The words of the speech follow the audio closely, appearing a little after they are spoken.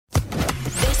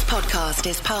podcast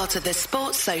is part of the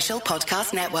Sports Social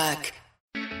Podcast Network.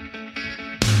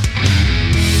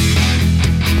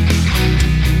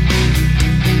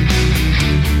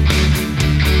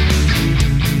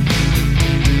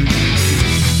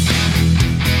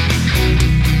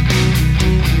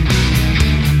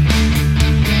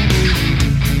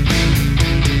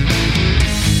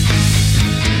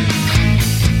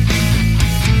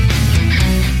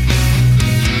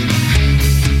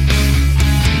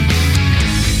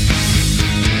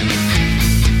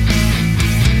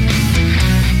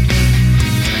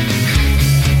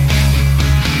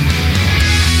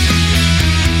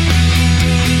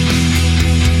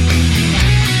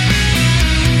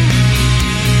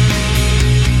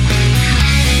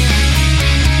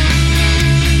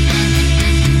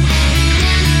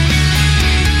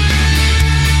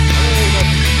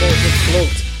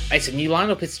 It's a new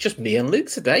lineup. It's just me and Luke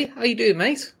today. How you doing,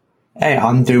 mate? Hey,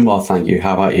 I'm doing well, thank you.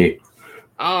 How about you?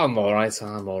 I'm all right.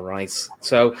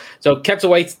 So kept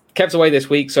away this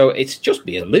week. So it's just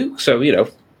me and Luke. So we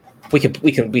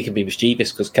can be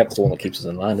mischievous because Kev's the one that keeps us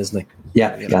in line, isn't he?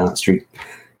 Yeah, that's true.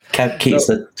 Kev keeps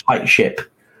a tight ship.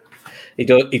 He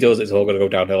does. It's all going to go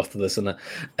downhill after this, isn't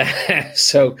it?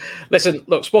 So listen,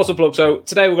 look, Sports Unplugged. So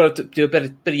today we're going to do a bit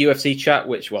of UFC chat.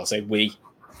 Which, well, I say we.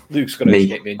 Luke's going to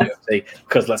educate me in UFC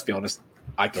because, let's be honest,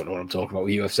 I don't know what I'm talking about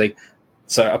with UFC.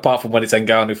 So apart from when it's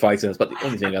Ngannou fighting, it's about the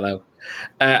only thing I know.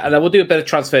 And then we'll do a bit of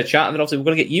transfer chat, and then obviously we're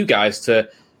going to get you guys to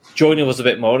join us a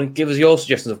bit more and give us your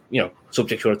suggestions of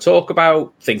subjects you want to talk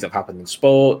about, things that have happened in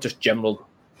sport, just general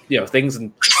things,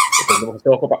 and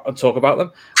talk about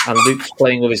them. And Luke's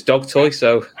playing with his dog toy,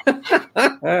 so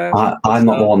I'm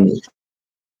not one.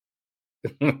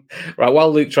 Right, while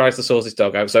Luke tries to sort his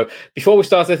dog out. So before we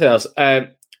start anything else,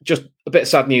 just a bit of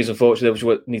sad news, unfortunately, which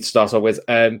we need to start off with.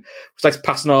 We'd like to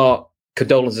pass on our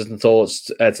condolences and thoughts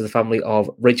to the family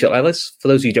of Rachel Ellis. For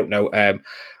those of you who don't know,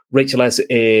 Rachel Ellis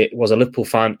was a Liverpool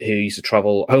fan who used to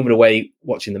travel home and away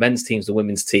watching the men's teams, the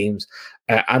women's teams,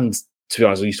 and to be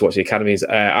honest, I used to watch the academies.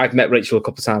 I've met Rachel a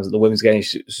couple of times at the women's games.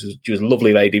 She was a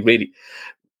lovely lady, really,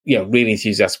 really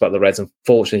enthusiastic about the Reds.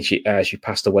 Unfortunately, she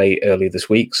passed away earlier this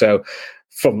week. So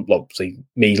from obviously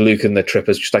me, Luke, and the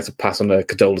Trippers, just like to pass on her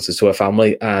condolences to her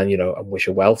family and and wish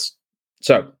her well.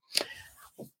 So,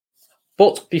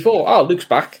 but before Luke's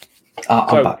back.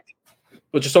 I'm back.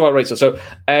 We'll just talk about Rachel. So,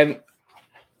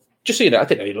 just so you know, I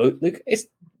think Luke, it's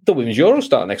the Women's Euro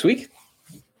starting next week.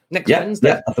 Next Wednesday.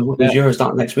 Yeah, the Women's Euro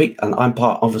starting next week, and I'm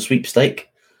part of a sweepstake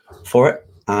for it.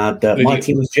 And my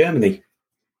team was Germany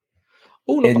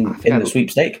in the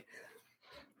sweepstake.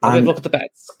 I didn't look at the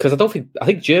bets because I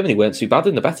think Germany weren't too bad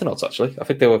in the betting odds. Actually, I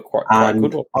think they were quite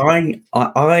good.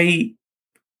 I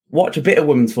watch a bit of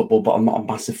women's football, but I'm not a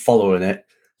massive follower in it.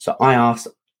 So I asked,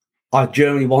 "Are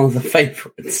Germany one of the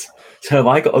favourites? So have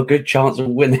I got a good chance of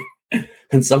winning?"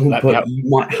 And someone put, "You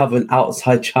might have an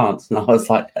outside chance," and I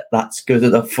was like, "That's good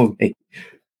enough for me."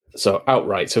 So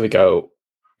outright, so we go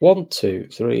 1, 2,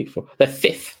 3, 4. They're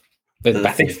fifth. They're the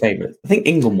fifth favourite. I think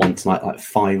England won tonight, like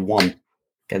 5-1.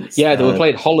 They were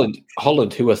playing Holland.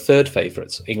 Holland, who are third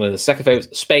favourites. England are second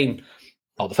favourites. Spain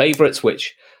are the favourites,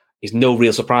 which is no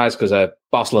real surprise because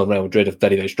Barcelona and Real Madrid are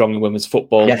very, very strong in women's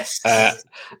football. Yes.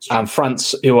 And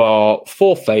France, who are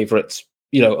fourth favourites,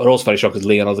 are also very strong because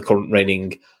Lyon are the current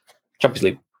reigning Champions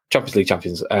League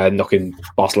champions, knocking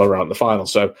Barcelona out in the final.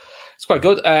 So it's quite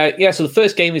good. So the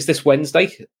first game is this Wednesday.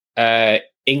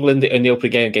 England in the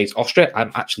opening game against Austria.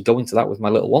 I'm actually going to that with my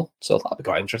little one, so that'll be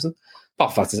quite interesting.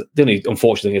 Apart from that, the only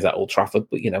unfortunate thing is at Old Trafford,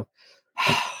 but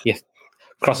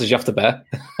crosses you have to bear.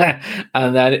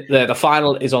 And then the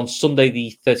final is on Sunday,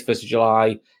 the 31st of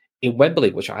July in Wembley,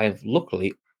 which I have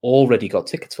luckily already got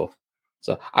tickets for.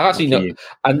 So I actually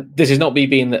and this is not me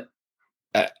being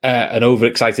an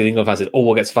overexcited England fan said,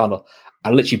 we'll get to the final.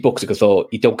 I literally booked it because I thought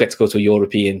you don't get to go to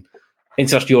a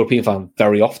international European fan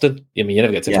very often. I mean, you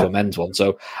never get to go to a men's one,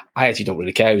 so I actually don't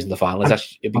really care who's in the final. It'd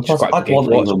be just quite a good game to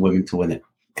watch. England women to win it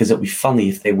because it'd be funny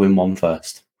if they win one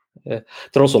first. Yeah,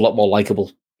 they're also a lot more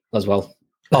likable as well.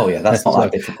 Oh yeah, that's not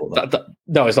that difficult.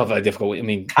 No, it's not very difficult. I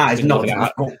mean, it's not difficult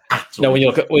at all. No, when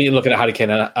you're looking at Harry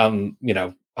Kane and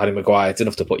Harry Maguire, it's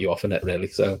enough to put you off in it, really.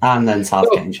 So and then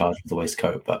Southgate in charge of the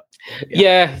waistcoat, but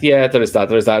yeah, there is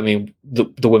that. I mean,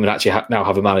 the women actually now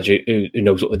have a manager who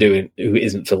knows what they're doing, who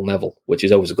isn't Phil Neville, which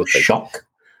is always a good thing.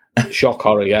 Shock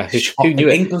horror, yeah. Who knew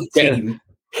the it? England team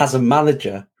has a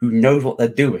manager who knows what they're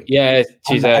doing. Yeah,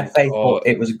 she's thought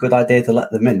it was a good idea to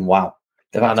let them in. Wow.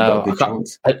 They've actually got a good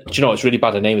chance. Do you know, it's really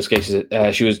bad her name escapes.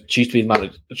 She used to be the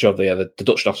manager of the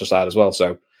Dutch national side as well.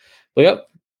 So, but yeah,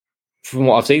 from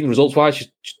what I've seen, results wise, she's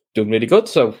doing really good.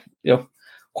 So,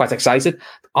 quite excited.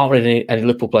 aren't really any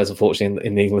Liverpool players, unfortunately,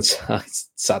 in the England side,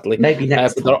 sadly. Maybe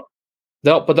next time.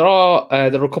 But there are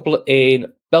a couple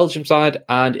in Belgium side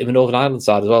and in the Northern Ireland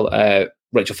side as well.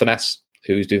 Rachel Finesse,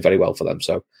 who's doing very well for them.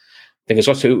 So fingers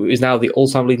crossed, who is now the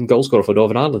all-time leading goal scorer for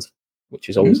Northern Ireland, which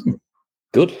is always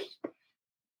good.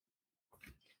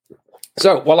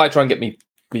 So while I try and get me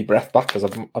breath back, because I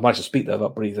managed to speak there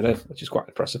without breathing in, which is quite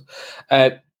impressive.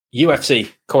 UFC,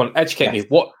 come on, educate me.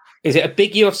 What is it? A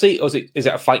big UFC, or is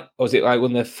it a fight, or is it like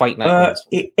when the fight night?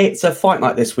 It's a fight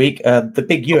night this week. The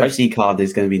big UFC card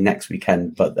is going to be next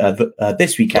weekend, but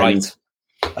this weekend,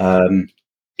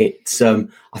 it's I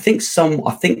think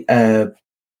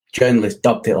journalists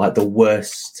dubbed it like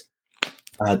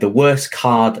the worst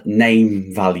card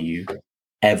name value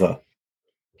ever,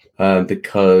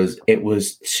 because it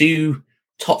was two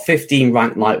top 15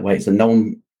 ranked lightweights that no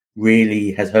one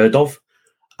really has heard of.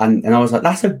 And I was like,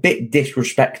 that's a bit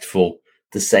disrespectful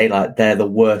to say like they're the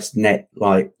worst the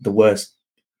worst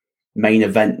main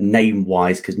event name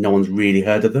wise, because no one's really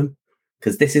heard of them.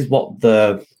 Because this is what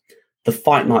the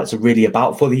fight nights are really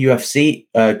about for the UFC.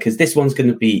 Because this one's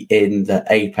going to be in the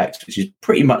Apex, which is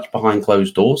pretty much behind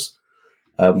closed doors,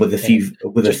 with a few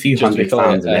hundred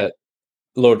fans in it.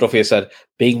 Laura Duffy said,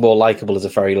 being more likable is a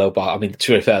very low bar. I mean,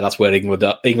 to be fair, that's where England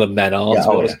men are.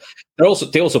 Yeah,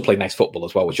 they also play nice football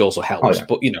as well, which also helps.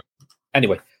 But,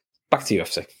 anyway, back to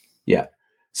UFC. Yeah.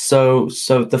 So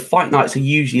the fight nights are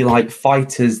usually like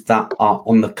fighters that are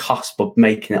on the cusp of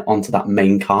making it onto that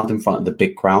main card in front of the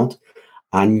big crowd.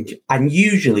 And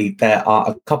usually there are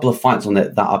a couple of fights on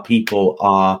it that people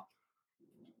are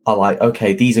like,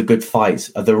 okay, these are good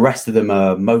fights. The rest of them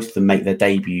most of them make their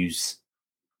debuts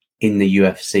in the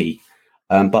UFC.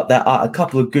 But there are a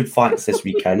couple of good fights this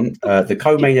weekend. The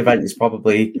co-main event is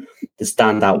probably the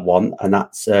standout one, and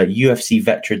that's UFC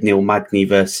veteran Neil Magny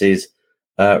versus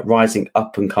rising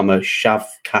up-and-comer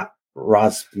Shavkat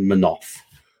Razmanov.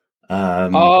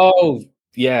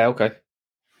 Okay.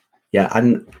 Yeah,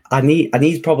 and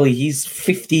he's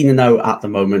 15-0 at the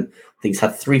moment. I think he's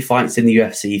had 3 fights in the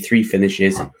UFC, 3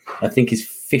 finishes. I think he's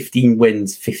 15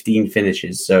 wins, 15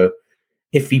 finishes. So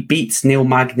if he beats Neil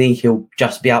Magny, he'll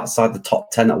just be outside the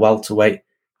top 10 at welterweight,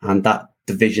 and that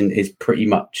division is pretty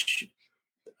much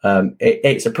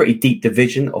it's a pretty deep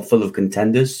division or full of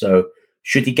contenders. So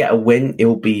should he get a win,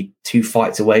 he'll be 2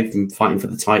 fights away from fighting for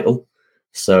the title.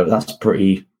 So that's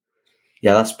pretty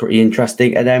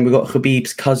interesting. And then we've got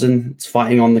Khabib's cousin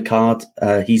fighting on the card.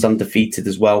 He's undefeated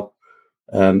as well,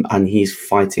 and he's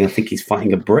fighting. I think he's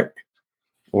fighting a Brit,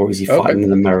 or is he fighting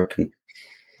an American?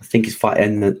 I think he's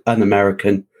fighting an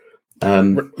American.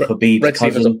 Khabib's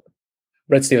cousin.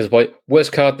 Red Stevens' point.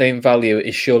 Worst card name value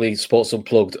is surely Sports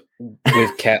Unplugged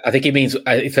with Kev. I think he means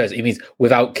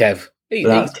without Kev.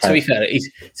 To be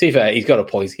fair, he's got a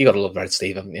point. You got to love Red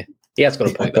Steve, haven't you? He has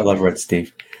got a point. I love Red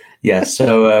Steve. Yeah.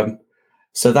 So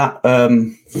that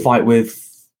fight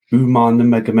with Umar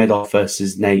Nurmagomedov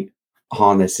versus Nate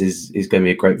Harness is going to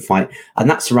be a great fight, and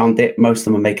that's around it. Most of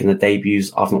them are making their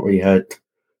debuts. I've not really heard.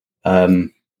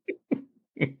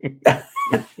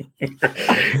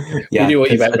 We knew what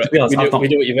you meant. We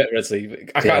knew what you meant, Red Steve.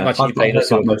 I can't imagine you paying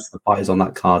us most of the fighters on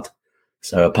that card.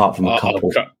 So apart from a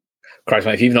couple, Christ,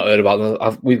 mate, if you've not heard about them,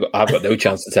 I've got no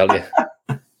chance to tell you.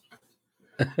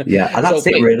 Yeah, and that's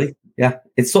it, really. Yeah,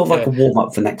 it's sort of like a warm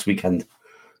up for next weekend.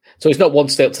 So it's not one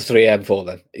stay up to 3 a.m. for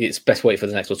then. It's best wait for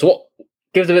the next one. So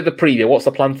give us a bit of a preview. What's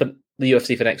the plan for the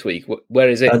UFC for next week? Where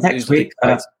is it? Next week,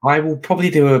 I will probably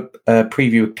do a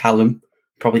preview with Callum,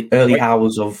 probably early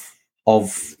hours of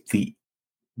the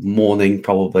morning,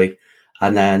 probably.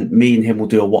 And then me and him will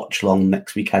do a watch long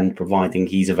next weekend, providing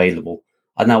he's available.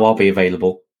 I know I'll be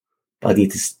available, but I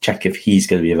need to check if he's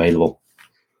going to be available.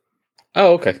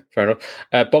 Oh, okay. Fair enough.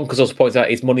 Bonkers also points out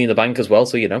it's Money in the Bank as well,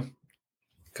 so,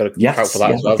 got to count for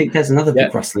that as well. I think there's another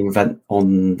big wrestling event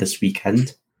on this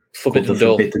weekend.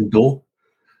 Forbidden Door.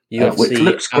 Which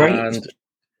looks great. And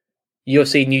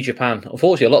UFC New Japan.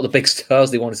 Unfortunately, a lot of the big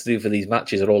stars they wanted to do for these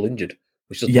matches are all injured.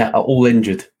 Are all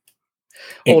injured.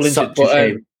 All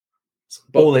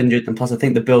injured, and plus I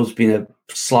think the build's been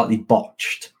slightly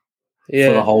botched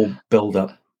for the whole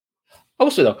build-up.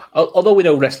 Also, though, although we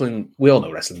all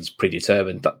know wrestling's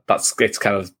predetermined. It's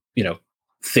kind of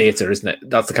theatre, isn't it?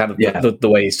 That's the kind of the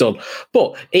way it's done.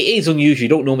 But it is unusual. You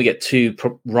don't normally get two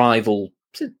rival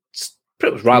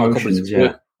companies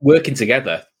working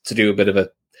together to do a bit of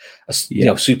a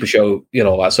super show,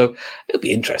 all that. So it'll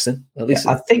be interesting. At least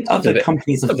I think other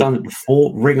companies have done it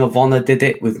before. Ring of Honor did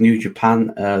it with New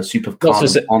Japan,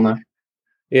 Supercard of Honor.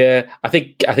 Yeah, I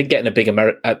think getting a big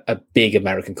American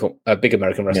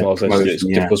wrestling organization is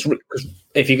difficult.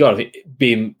 If you got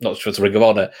being not sure to Ring of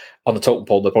Honor on the totem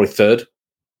pole, they're probably third.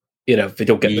 they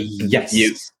don't get the Yes.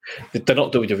 views. They're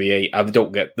not WWE, and they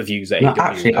don't get the views that No, AEW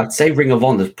actually, do. I'd say Ring of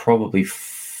Honor is probably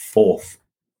fourth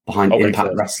behind Okay, Impact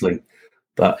fourth. Wrestling,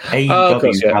 but AEW of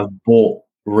course, yeah. have bought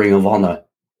Ring of Honor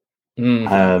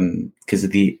Mm. because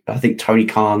of I think Tony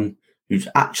Khan, who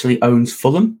actually owns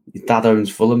Fulham, his dad owns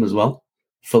Fulham as well.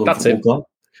 Fulham That's Football it. Club.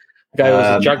 The guy was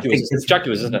I Jaguars. think there's-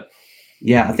 Jaguars, isn't it?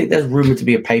 Yeah, I think there's rumored to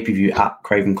be a pay-per-view at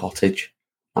Craven Cottage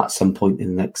at some point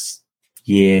in the next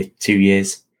year, 2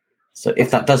 years. So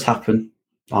if that does happen,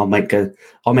 I'll make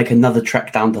another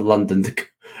trek down to London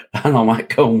and I might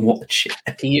go and watch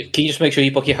it. Can you just make sure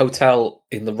you book your hotel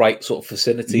in the right sort of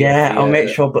vicinity? Yeah, I'll make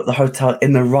sure I book the hotel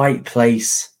in the right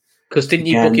place. Because didn't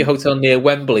you book your hotel near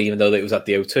Wembley, even though it was at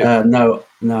the O2?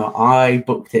 No, I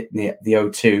booked it near the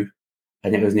O2,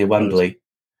 and it was near Wembley.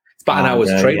 It's about an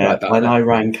hour's train like that. When I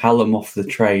rang Callum off the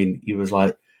train, he was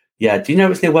like, "Yeah, do you know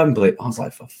it's near Wembley?" I was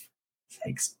like, "For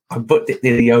sakes!" I booked it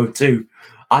near the O2,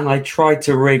 and I tried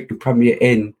to ring Premier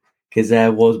Inn because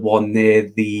there was one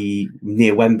near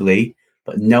Wembley,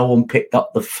 but no one picked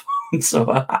up the phone, so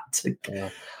I had to.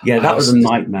 Yeah, that was a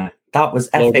nightmare. That was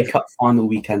FA Cup final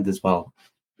weekend as well.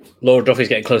 Laura Duffy's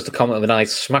getting close to comment of the night.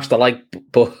 Smash the like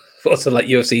button. Also, like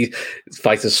UFC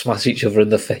fighters smash each other in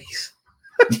the face.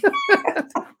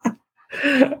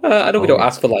 I know we don't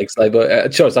ask for likes,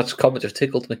 but sure, that comment just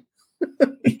tickled me.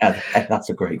 Yeah, that's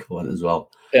a great comment as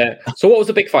well. Yeah. So, what was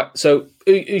the big fight? So,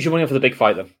 who's your money for the big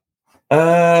fight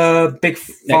then? Big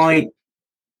fight.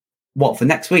 What for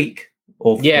next week?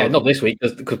 Or not this week,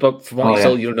 because from what you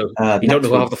told, you don't know. You don't know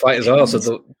who half the fighters are.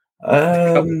 So,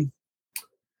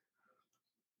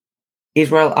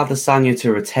 Israel Adesanya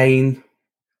to retain.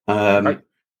 Right.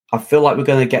 I feel like we're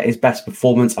going to get his best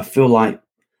performance. I feel like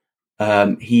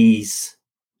his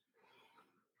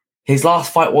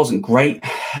last fight wasn't great.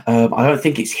 I don't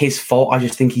think it's his fault. I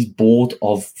just think he's bored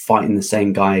of fighting the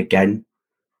same guy again.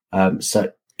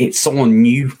 So it's someone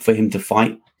new for him to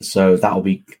fight. So that'll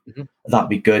be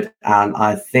good. And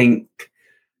I think,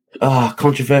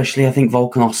 controversially, I think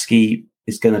Volkanovski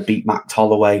is going to beat Max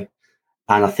Holloway.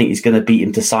 And I think he's going to beat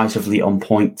him decisively on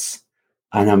points.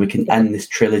 And then we can end this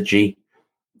trilogy.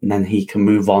 And then he can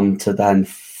move on to then,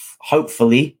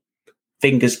 hopefully,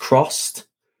 fingers crossed,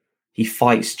 he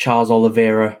fights Charles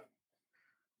Oliveira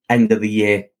end of the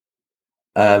year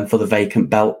for the vacant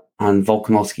belt. And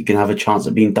Volkanovski can have a chance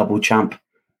at being double champ.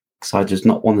 Because I just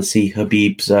not want to see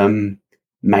Khabib's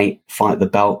mate fight the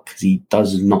belt because he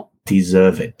does not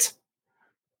deserve it.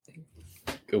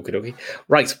 Okay.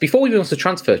 Right, before we move on to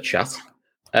transfer chat,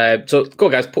 so go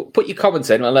on, guys, put your comments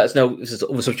in and let us know if there's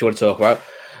other stuff you want to talk about.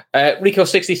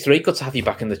 Rico63, good to have you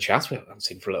back in the chat. We haven't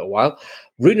seen for a little while.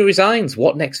 Runa resigns.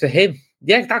 What next for him?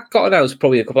 Yeah, that got announced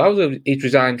probably a couple of hours ago. He'd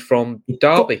resigned from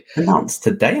Derby. Announced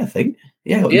today, I think.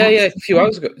 Yeah, a few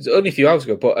hours ago. It's only a few hours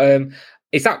ago. But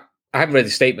is that? I haven't read the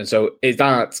statement. So is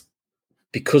that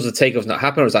because the takeover's not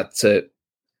happening, or is that to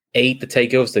aid the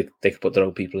takeovers? So they could put their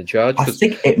own people in charge. I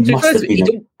think it must have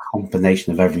been a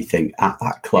combination of everything at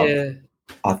that club. Yeah.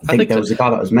 I think there was a guy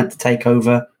that was meant to take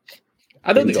over.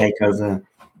 I don't think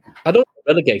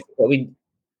relegated. I mean,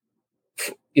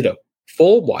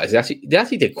 form-wise, he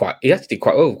actually did quite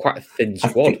well, quite a thin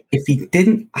squad. If he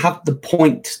didn't have the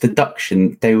point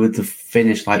deduction, they would have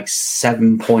finished like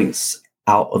 7 points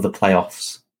out of the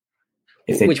playoffs.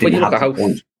 When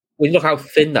you look how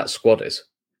thin that squad is,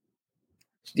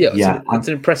 it's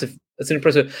an impressive.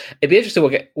 It'd be interesting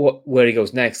where he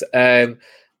goes next.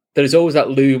 There's always that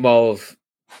loom of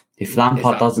if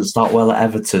Lampard doesn't start well at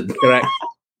Everton, correct.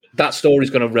 That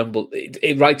story's going to rumble.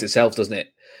 It writes itself, doesn't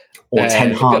it? Or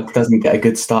Ten Hag doesn't get a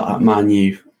good start at Man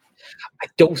U. I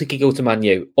don't think he'd go to Man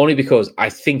U, only because I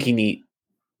think he'd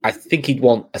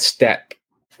want a step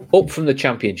up from the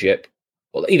Championship,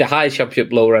 or either higher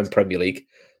Championship, lower end Premier League,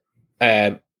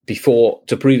 before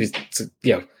to prove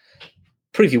your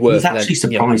worth. He's actually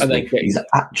surprised me. He's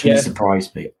actually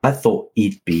surprised me. I thought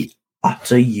he'd be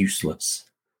utterly useless.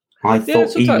 I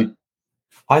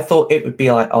thought it would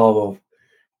be like,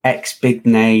 X big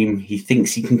name. He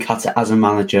thinks he can cut it as a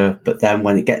manager, but then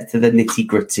when it gets to the nitty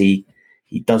gritty,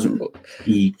 he doesn't.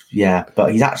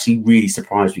 But he's actually really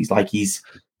surprised me. He's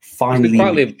finally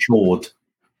matured.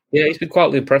 Yeah, he's been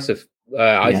quietly impressive.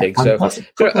 I think so.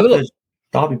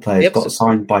 Derby players got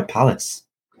signed by Palace.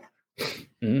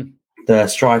 Mm. The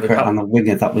striker and the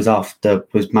winger that was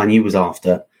Man U was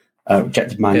after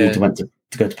rejected Man U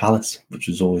to go to Palace, which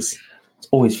was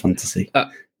always fun to see. I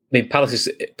mean, Palace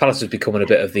is becoming a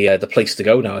bit of the place to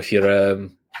go now. If you're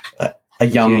a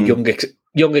young,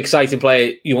 exciting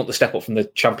player, you want to step up from the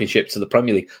Championship to the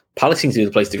Premier League. Palace seems to be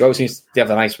the place to go. It seems they have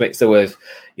a nice mix there with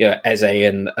Eze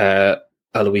and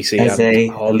Aloisi.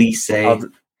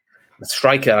 the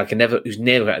striker who's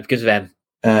never got because of them.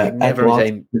 Never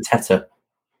Edouard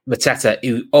Mateta,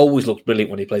 who always looks brilliant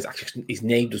when he plays. Actually, his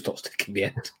name does not stick in the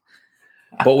end.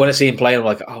 But when I see him play, I'm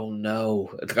like, oh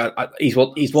no, he's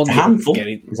one. He's a handful.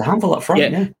 He's a handful up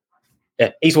front.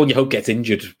 Yeah, he's one you hope gets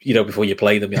injured. Before you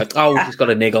play them, you're like, oh, he's got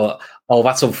a niggle. Oh,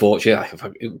 that's unfortunate.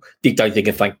 Deep down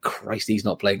thinking, thank Christ, he's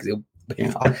not playing.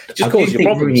 Just cause you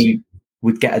problems. Rooney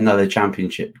would get another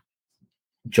championship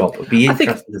job. It'd be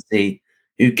interesting to see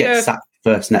who gets sacked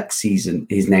first next season.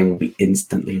 His name will be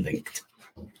instantly linked.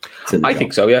 I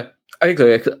think so. Yeah, I think so.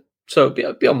 Yeah. So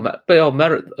beyond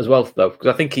merit as well, though,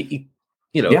 because I think he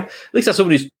at least that's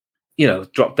somebody who's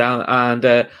dropped down. And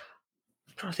I'm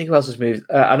trying to think who else has moved.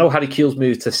 I know Harry Kewell's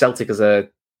moved to Celtic as a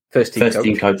first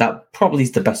team coach. That probably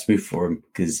is the best move for him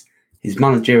because his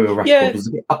managerial record was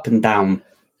a bit up and down.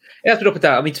 It has been up and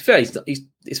down. I mean, to be fair,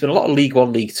 it's been a lot of League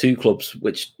One, League Two clubs,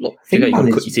 which look, you cut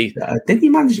your teeth. Didn't he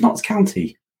manage Notts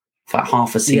County for like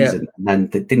half a season, and then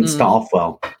they didn't start off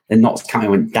well? Then Notts County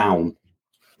went down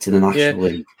to the National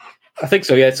League. I think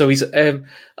so. Yeah. So he's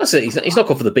that's it. He's not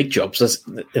gone for the big jobs. That's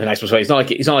in a nice way. He's not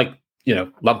like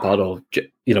Lampard or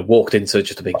walked into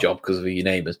just a big job because of who your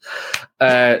name is.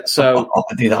 So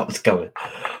I knew that was going.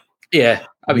 Yeah,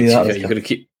 I mean, you're going to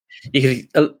keep. You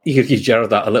could give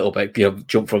Gerrard that a little bit.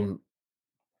 Jump from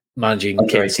managing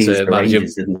kids to managing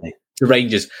the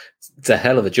Rangers. It's a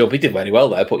hell of a jump. He did very well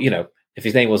there, but if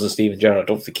his name wasn't Steven Gerrard, I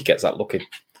don't think he gets that look in.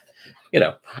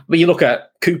 But you look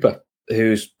at Cooper,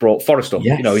 who's brought Forrest up.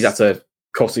 Yes. He's had to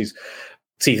cross his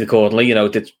teeth accordingly.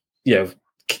 Did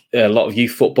a lot of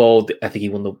youth football. I think he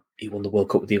won the World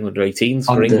Cup with the under-18s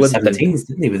for England. Under-17s,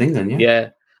 didn't he, with England? Yeah.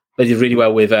 But he did really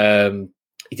well with.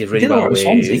 He did really well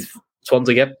with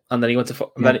Swansea, and then he went to.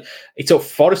 And then he took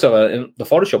Forrest over. And the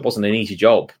Forrest job wasn't an easy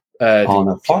job.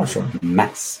 No, Forrest was a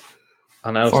mess.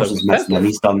 I know. Forrest was a mess, and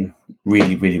he's done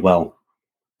really, really well.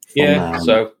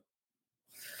 So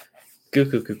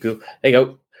good. There you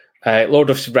go. Lord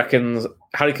of reckons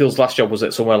Harry Kewell's last job was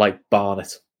at somewhere like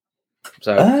Barnet.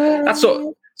 So that's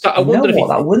sort. So I wonder if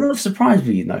that wouldn't have surprised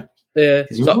me. Yeah.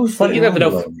 So you never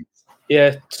know.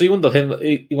 Yeah. So you wonder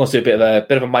if he wants to do a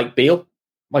bit of a Michael Beale.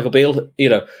 Do a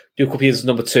couple of years as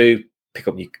number 2, pick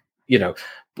up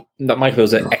Michael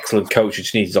Beale's an excellent coach who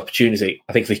just needs his opportunity.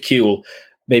 I think for Kewell,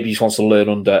 maybe he just wants to learn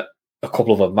under a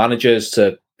couple of other managers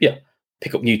to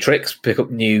pick up new tricks, pick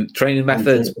up new training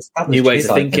methods, new ways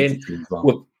of thinking,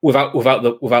 without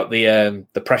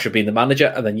the pressure of being the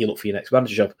manager, and then you look for your next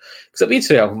manager job. Because it'd be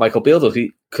interesting how Michael Beale does,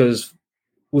 because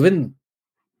within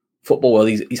football world,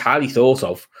 he's highly thought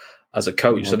of as a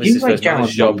coach. So this is his first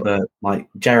manager job. Like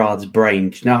Gerrard's brain.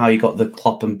 Do you know how you got the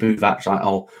Klopp and Buvac?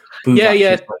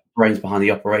 Buvac brains behind the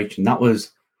operation. That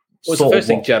was the first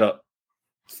thing Gerrard.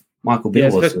 Michael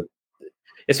Beale was.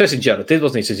 It's first thing Gerrard did,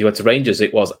 wasn't he? Since he went to Rangers,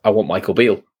 it was, I want Michael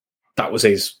Beale. That was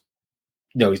his,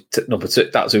 his number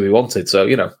 2. That's who he wanted. So,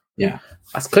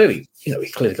 that's clearly, he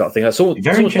clearly got a thing.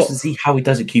 Very interested to see how he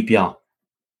does at QPR.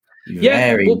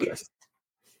 Very interesting.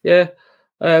 Yeah.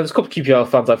 There's a couple of QPR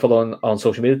fans I follow on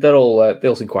social media. They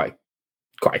all seem quite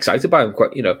excited by him.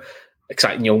 Quite,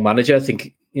 exciting young manager. I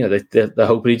think, they're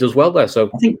hoping he does well there.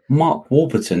 So I think Mark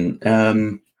Warburton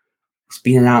has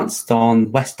been announced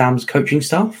on West Ham's coaching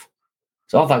staff.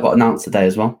 So that got announced today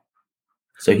as well.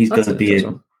 So he's going to be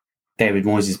in David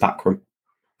Moyes' back room.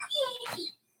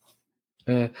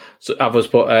 So others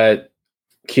put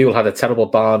Kewell had a terrible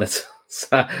Barnet.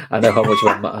 I know how much it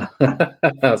would matter.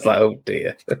 I was like, oh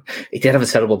dear. He did have a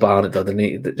terrible Barnet, though, didn't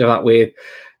he? That weird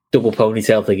double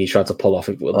ponytail thing he tried to pull off.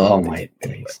 It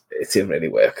didn't really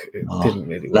work. It didn't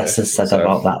really work. Less is said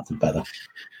about that, the better.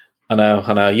 I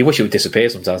know. You wish it would disappear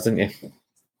sometimes, didn't you?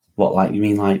 What, like, you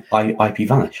mean like IP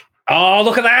vanish? Oh,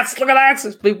 look at that.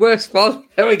 It's been worse fun.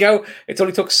 There we go. It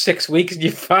only took 6 weeks and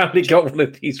you finally got one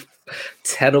of these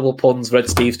terrible puns Red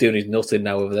Steve's doing his nutting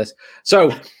now over this.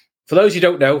 So, for those who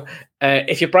don't know,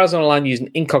 if you're browsing online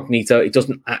using incognito, it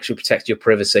doesn't actually protect your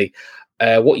privacy.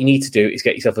 What you need to do is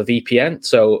get yourself a VPN.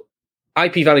 So,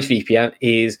 IPVanish VPN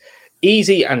is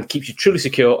easy and keeps you truly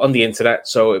secure on the internet.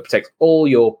 So, it protects all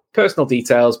your personal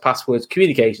details, passwords,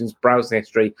 communications, browsing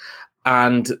history,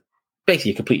 and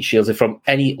basically completely shields it from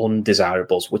any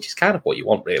undesirables, which is kind of what you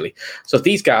want, really. So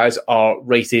these guys are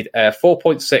rated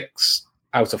 4.6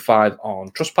 out of 5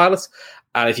 on Trustpilot.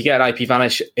 And if you get an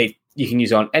IPVanish, you can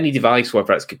use it on any device,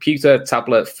 whether it's computer,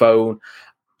 tablet, phone,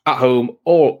 at home,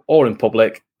 or in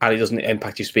public, and it doesn't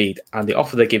impact your speed. And the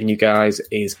offer they're giving you guys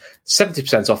is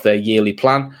 70% off their yearly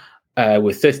plan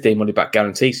with 30-day money-back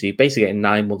guarantee. So you're basically getting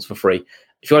 9 months for free.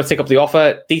 If you want to take up the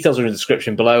offer, details are in the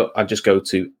description below, and just go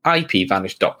to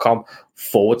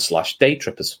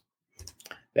ipvanish.com/daytrippers.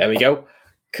 There we go.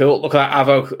 Cool. Look at that.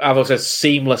 Avo says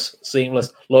seamless.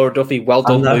 Laura Duffy, well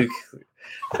done, Luke.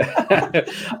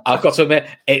 I've got to admit,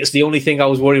 it's the only thing I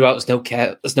was worried about. There's no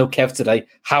Kev today.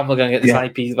 How am I going to get this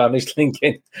IP Vanish link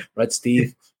in? Red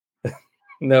Steve.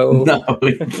 No.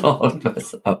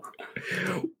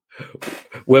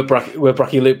 We're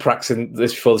Bracky Luke practicing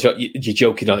this before the show. You're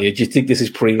joking, aren't you? Do you think this is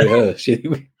pre-rehearsed? I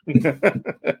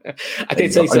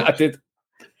did say so.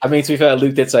 I mean, to be fair,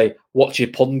 Luke did say, "What's your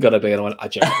pun gonna be?" And I went, "I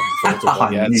just haven't thought of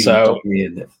one yet."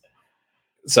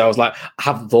 So I was like, "I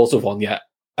haven't thought of one yet."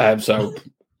 So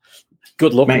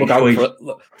good luck.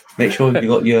 Make sure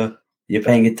you're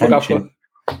paying attention.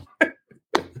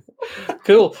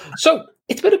 Cool. So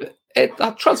it's been a bit.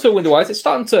 Transfer window wise, it's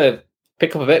starting to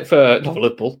pick up a bit for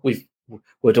Liverpool.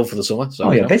 We're done for the summer.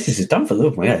 So, business is done for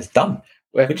Liverpool. Yeah, it's done.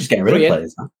 We're just getting rid of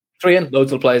players now. 3 in,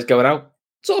 loads of players going out.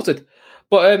 Sorted.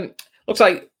 But looks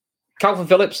like Calvin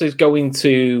Phillips is going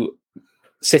to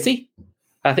City.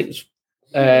 I think it's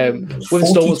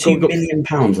 £42 million,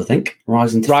 I think,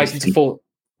 rising to 50.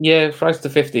 Rising to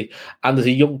 50. And there's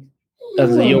a young your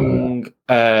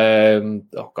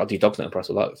dog's not impressed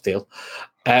with that deal.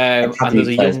 And there's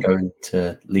a young going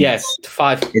to Leeds. Yes,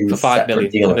 for $5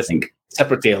 million. Deal, I think.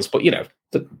 Separate deals, but it's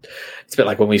a bit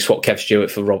like when we swapped Kev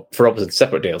Stewart for Robertson.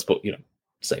 Separate deals, but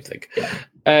same thing.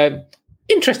 Yeah.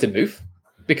 Interesting move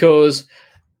because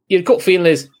your gut feeling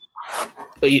is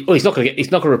he's not going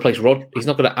to replace Rod. He's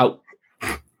not going to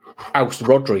oust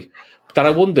Rodri. But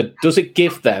I wondered, does it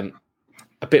give them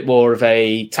a bit more of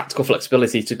a tactical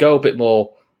flexibility to go a bit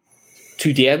more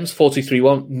 2 DMs,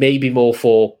 4-2-3-1, maybe more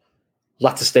for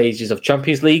latter stages of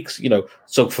Champions Leagues?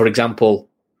 So for example,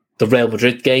 the Real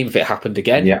Madrid game, if it happened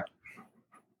again,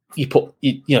 you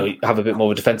have a bit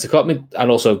more of a defensive cut.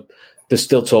 And also there's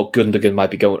still talk Gundogan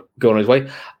might be going on his way.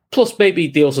 Plus, maybe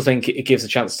they also think it gives a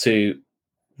chance to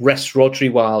rest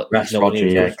Rodri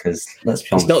because let's be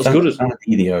honest, it's not as good as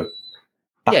video.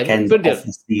 Back end of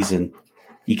the season,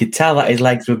 you could tell that his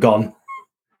legs were gone.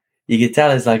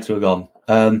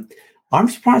 I'm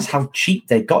surprised how cheap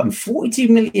they got him. £42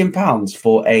 million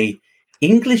for a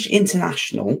English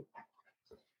international.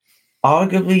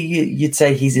 Arguably, you'd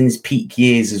say he's in his peak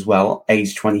years as well,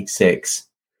 age 26.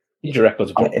 If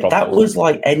that was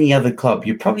like any other club,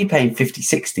 you're probably paying 50,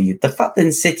 60. The fact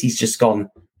that City's just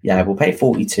gone, we'll pay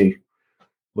 42,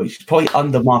 which is probably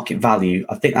under market value.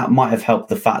 I think that might have helped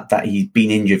the fact that he's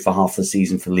been injured for half the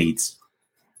season for Leeds.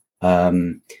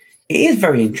 It is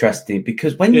very interesting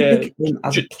because when you look at him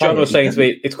as a player... John was saying to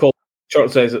me, John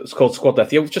says it's called squad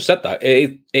depth. You've just said that.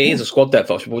 It is a squad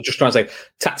depth option, but we're just trying to say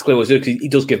tactically what he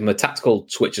does give him a tactical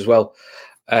switch as well.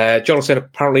 John said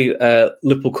apparently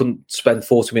Liverpool couldn't spend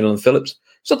 $40 million on Phillips.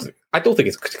 So I don't think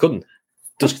he couldn't.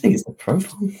 I think it's the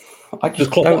profile. I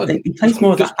just don't think he plays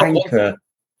more of that anchor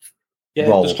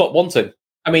role. Does Klopp want him?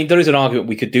 I mean, there is an argument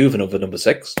we could do with another number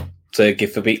 6 to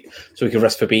give Fabinho, so we can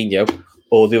rest Fabinho.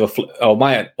 Or the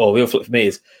other flip for me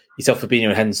is you tell Fabinho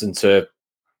and Henderson to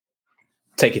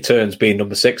take your turns being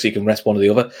number 6, so you can rest one or the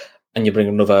other, and you bring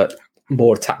another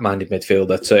more attack-minded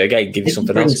midfielder to again give you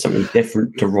something else. Something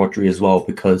different to Rodri as well,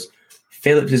 because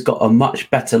Phillips has got a much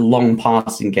better long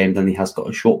passing game than he has got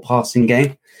a short passing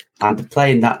game, and to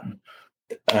play in that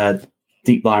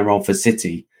deep line role for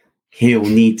City, he'll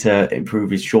need to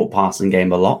improve his short passing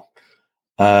game a lot.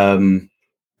 But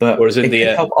whereas it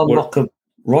could help unlock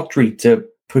Rodri to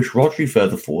push Rodri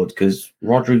further forward, because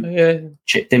Rodri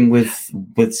chipped in with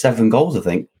 7 goals, I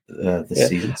think, this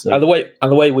season. So. And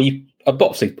the way we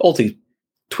obviously all teams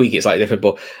tweak it slightly different,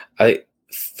 but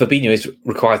Fabinho is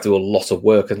required to do a lot of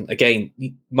work. And again,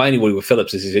 my only worry with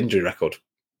Phillips is his injury record.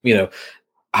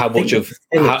 How much of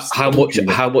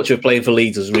playing for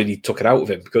Leeds has really took it out of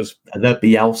him, because the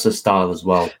Bielsa style as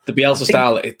well. The Bielsa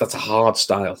style, that's a hard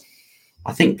style.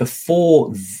 I think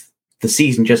before the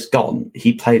season just gone,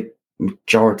 he played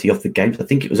majority of the games. I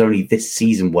think it was only this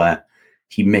season where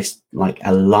he missed like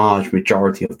a large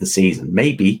majority of the season.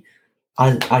 Maybe,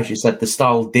 as you said, the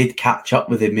style did catch up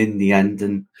with him in the end.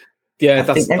 And I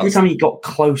think every time he got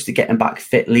close to getting back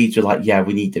fit, Leeds were like,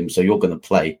 we need him, so you're going to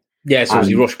play. Yeah, so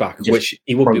he rushed back, which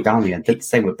he would be down the end. Did the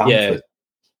same with Bamford.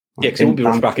 Because he wouldn't be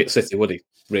rushed back at City, would he?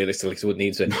 Realistically, he wouldn't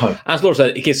need to. No. As Laura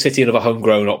said, it gives City another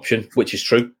homegrown option, which is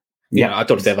true. I don't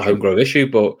know if they have a homegrown issue,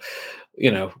 but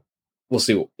we'll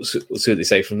see what they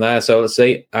say from there. So let's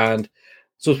see. And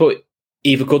so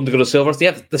either Gundogan or Silva.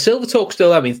 The Silva talk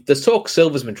still. I mean, there's talk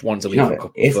Silva's been wanting to leave for a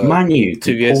couple if Man U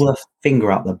could pull a finger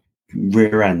out the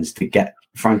rear ends to get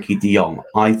Frankie de Jong,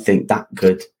 I think that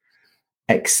could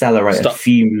accelerate a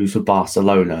few moves for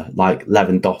Barcelona, like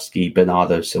Lewandowski,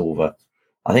 Bernardo Silva.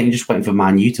 I think you're just waiting for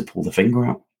Man U to pull the finger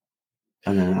out.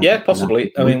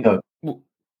 Possibly. I mean,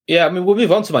 Yeah, I mean, we'll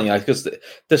move on to Man United because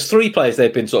there's three players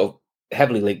they've been sort of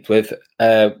heavily linked with.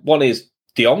 One is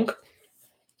De Jong.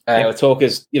 Talk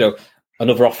is,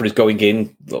 another offer is going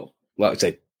in. Well, like I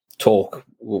say,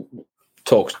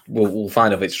 we'll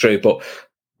find if it's true, but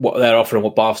what they're offering,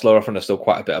 what Barcelona are offering, are still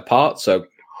quite a bit apart. So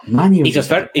he's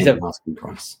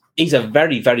a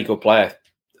very, very good player.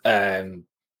 De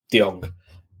Jong.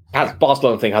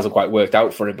 Barcelona thing hasn't quite worked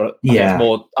out for him, but I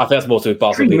think that's more to do with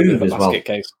Barcelona being a basket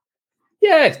case.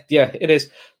 Yeah, it is.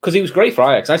 Because he was great for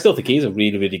Ajax. I still think he's a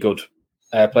really, really good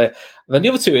player. And then the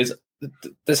other two is,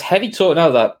 there's heavy talk now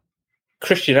that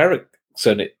Christian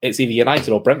Eriksen, it's either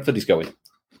United or Brentford he's going.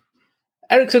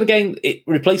 Eriksen, again, it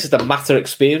replaces the Mata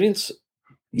experience.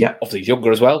 Yeah. Obviously, he's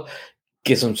younger as well.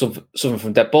 Gives him something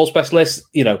from dead ball specialists.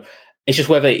 It's just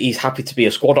whether he's happy to be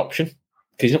a squad option.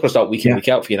 Because he's not going to start week in, week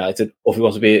out for United, or if he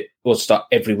wants to start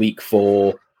every week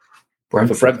for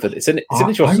Brentford. It's an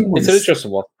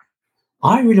interesting one.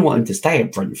 I really want him to stay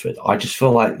at Brentford. I just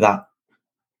feel like that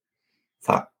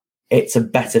it's a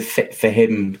better fit for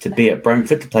him to be at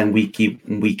Brentford, to play week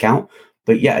in, week out.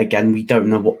 But yet again, we don't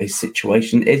know what his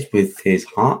situation is with his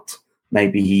heart.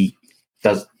 Maybe he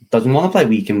doesn't want to play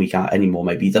week in, week out anymore.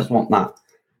 Maybe he doesn't want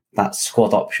that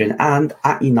squad option. And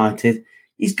at United,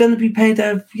 he's going to be paid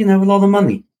a lot of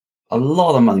money. A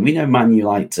lot of money. We know Man U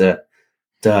like to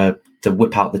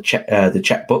whip out the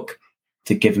checkbook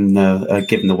to give him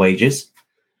the wages.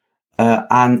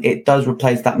 And it does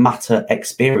replace that Mata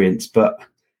experience. But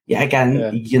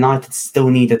United still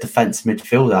need a defensive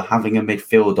midfielder. Having a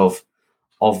midfield of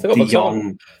De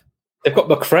Jong. They've got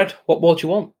McFred. What more do you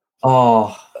want?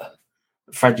 Oh,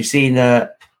 Fred, you've seen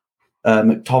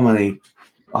McTominay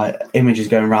images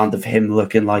going around of him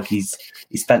looking like he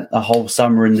spent the whole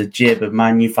summer in the gym, of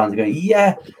Man U fans going,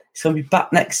 yeah, he's going to be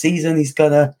back next season. He's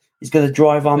gonna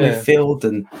drive our midfield,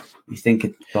 and you think,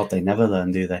 God, they never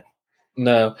learn, do they?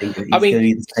 No, he's going to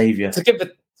be the saviour. To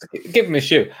give him a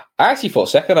shoe, I actually thought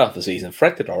second half of the season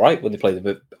Fred did all right when they played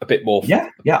a bit more.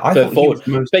 I thought forward.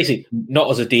 Basically,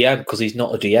 not as a DM, because he's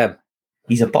not a DM.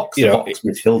 He's a box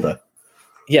midfielder.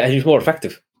 Yeah, and he was more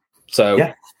effective. So,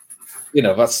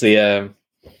 that's the.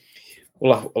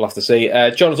 We'll have to see.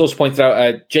 John has also pointed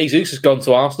out Jesus has gone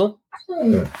to Arsenal,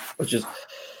 which is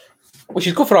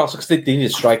good for Arsenal because they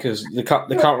need strikers. They can't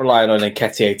rely on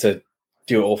Nketiah to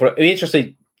do it all for it. It'd be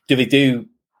interesting. Do they do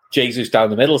Jesus down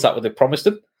the middle? Is that what they promised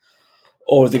him,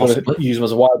 or are they going to use him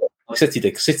as a wide? Like City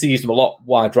did. City used him a lot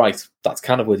wide right. That's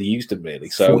kind of where they used him really.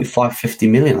 So 45-50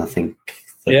 million, I think.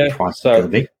 The price is going to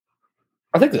be.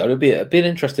 I think that would be an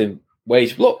interesting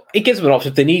wage. Look, it gives them an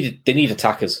option. They need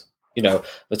attackers. The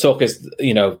talk is,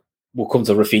 we'll come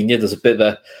to Rafinha. There's a bit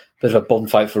of a bun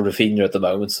fight for Rafinha at the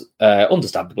moment,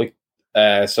 understandably.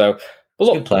 But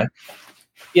look, good player.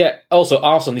 Yeah. Also,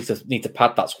 Arsenal need to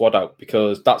pad that squad out,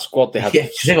 because that squad they had. They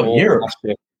got Europe.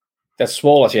 They're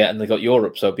small as yet, and they got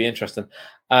Europe, so it'll be interesting.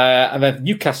 And then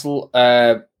Newcastle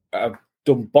have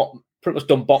pretty much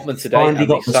done Botman today. Finally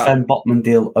got the Sven Botman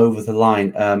deal over the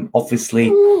line.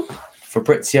 Obviously,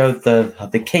 Fabrizio,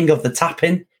 the king of the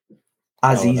tapping,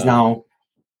 he's now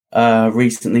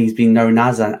recently he's been known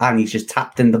as, and he's just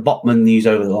tapped in the Botman news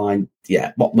over the line.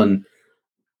 Yeah, Botman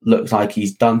looks like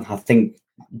he's done. I think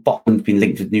Botman's been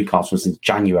linked with Newcastle since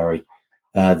January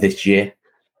this year.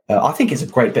 I think it's a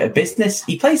great bit of business.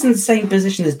 He plays in the same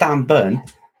position as Dan Burn,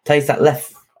 plays that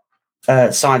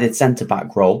left-sided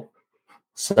centre-back role.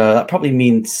 So that probably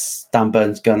means Dan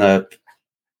Burn's going to,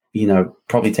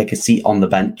 probably take a seat on the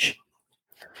bench.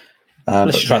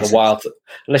 Let's try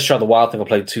the wild thing of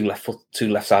playing two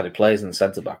left-sided players in the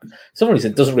centre-back. For some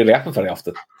reason, it doesn't really happen very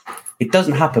often. It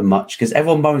doesn't happen much, because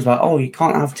everyone moans about, you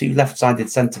can't have two left-sided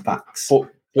centre-backs.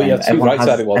 But you have two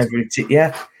right-sided ones.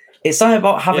 It's something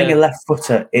about having a left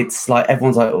footer. It's like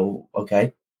everyone's like, oh,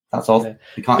 okay, that's all. Yeah.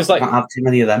 You can't have too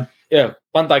many of them. Yeah,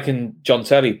 Van Dijk and John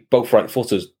Terry, both right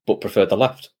footers, but prefer the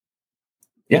left.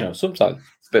 Yeah, sometimes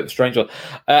it's a bit of a strange one.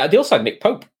 The other side, Nick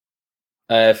Pope,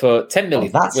 for 10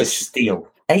 million. That's a steal.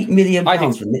 £8 million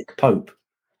for Nick Pope.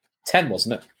 10,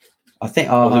 wasn't it? I think.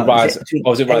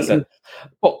 Was it right?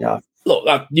 But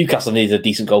look, Newcastle needed a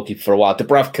decent goalkeeper for a while.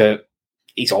 Dubravka,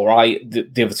 he's all right.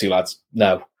 The other two lads,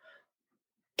 no.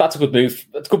 That's a good move.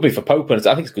 It's a good move for Pope, and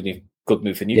I think it's a good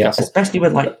move for Newcastle. Yeah, especially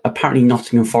when apparently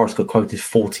Nottingham Forest got quoted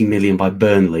 40 million by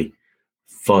Burnley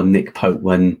for Nick Pope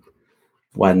when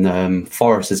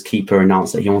Forest's keeper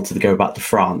announced that he wanted to go back to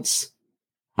France.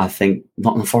 I think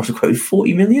Nottingham Forest quoted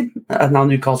 40 million, and now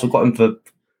Newcastle got him for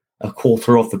a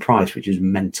quarter of the price, which is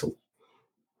mental.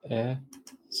 Yeah,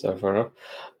 so fair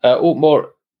enough.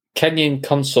 More Kenyan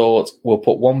consort will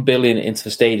put 1 billion into the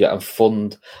stadium and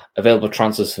fund available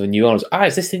transfers for the new owners.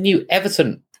 Is this the new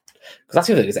Everton? Because that's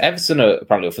the other thing, is Everton are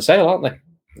apparently up for sale, aren't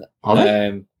they? Are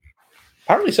they?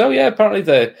 Apparently so, yeah. Apparently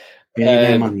they're...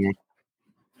 Money,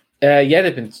 yeah,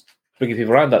 they've been bringing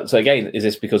people around that. So again, is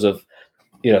this because of,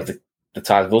 the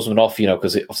ties of husband off,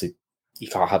 because obviously you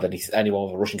can't have anyone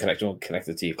with a Russian connection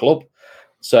connected to your club.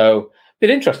 So be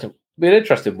an interesting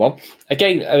one.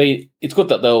 Again, I mean, it's good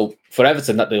that for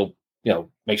Everton, that they'll,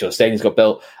 make sure the stadium's got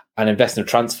built and invest in a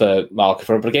transfer market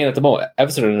for it. But again, at the moment,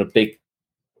 Everton are in a big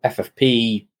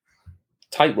FFP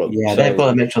tightrope. Yeah, they've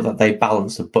got to make sure that they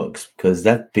balance the books because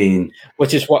they've been...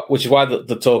 Which is why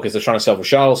the talk is they're trying to sell for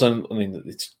Richarlison. I mean,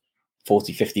 it's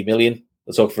 40, 50 million,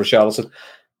 the talk for Richarlison.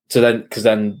 So because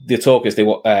then the talk is they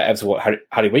want Everton want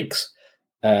Harry Winks.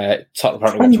 Tottenham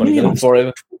apparently want 20 million for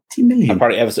him. 20 million.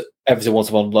 Apparently Everton wants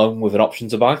him on loan with an option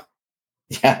to buy.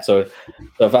 Yeah. So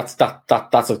that's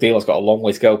a deal that's got a long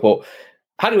way to go. But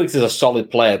Harry Winks is a solid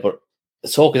player, but the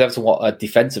talk is Everton want a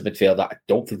defensive midfielder. I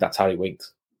don't think that's Harry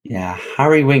Winks. Yeah,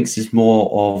 Harry Winks is more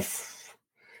of...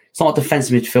 It's not a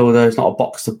defensive midfielder. It's not a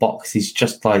box-to-box. He's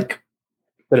just like...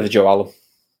 Bit of a Joe Allen.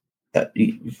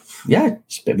 Yeah,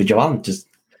 just a bit of a Joe Allen. Just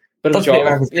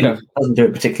doesn't do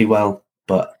it particularly well,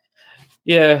 but...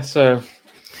 Yeah, so...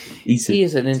 He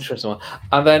is an interesting one.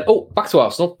 And then, back to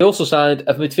Arsenal. They also signed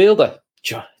a midfielder.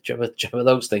 Do you remember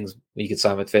those things where you could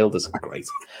sign midfielders? Great.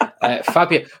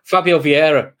 Fabio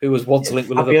Vieira, who was once linked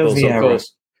with Liverpool, so of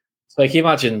course. So can you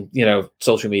imagine,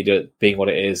 social media being what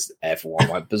it is, everyone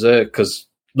went berserk because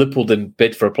Liverpool didn't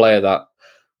bid for a player that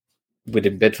we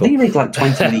didn't bid for. I think he made like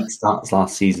 20 league starts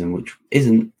last season, which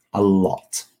isn't a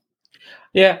lot.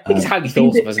 Yeah, I think he's highly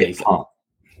thought of, isn't he?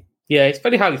 Yeah, he's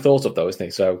very highly thought of, though, isn't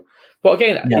he? So, but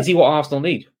again, is he what Arsenal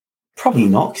need? Probably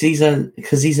not,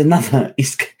 because he's another.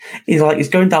 He's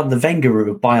going down the Wenger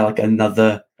route by like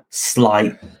another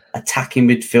slight attacking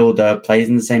midfielder, plays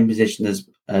in the same position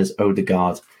as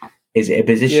Odegaard. Is it a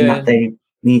position that they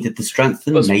needed to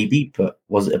strengthen? Maybe, but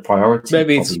was it a priority?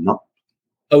 Maybe Probably not.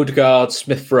 Odegaard,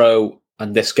 Smith Rowe,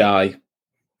 and this guy.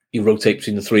 You rotate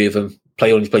between the three of them.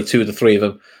 Only play two of the three of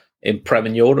them in Prem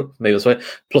in Europe. Maybe that's why.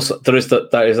 Plus, there is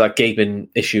that gaping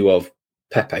issue of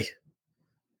Pepe,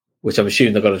 which I'm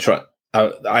assuming they're going to try.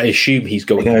 I assume he's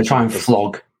going to try and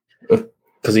flog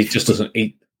because he just doesn't.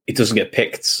 He doesn't get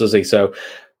picked, does he? So,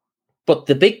 but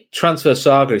the big transfer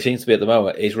saga it seems to be at the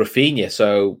moment is Rafinha.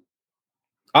 So,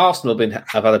 Arsenal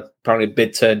have had apparently a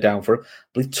bid turned down for him. I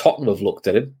believe Tottenham have looked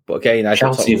at him, but again, I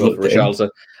think Tottenham looked at Richarlison,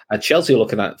 and Chelsea are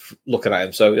looking at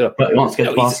him. So, but he wants to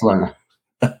go to Barcelona.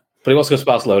 But he wants to go to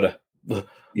Barcelona.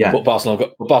 Yeah, but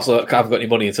Barcelona haven't got any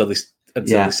money until they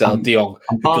sell De Jong.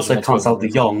 And Barcelona can't sell De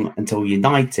Jong until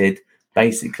United,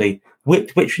 basically,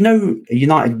 which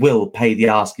United will pay the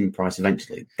asking price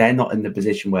eventually. They're not in the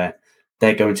position where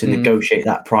they're going to negotiate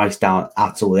that price down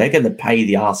at all. They're going to pay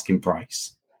the asking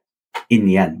price in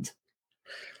the end.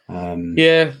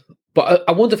 Yeah, but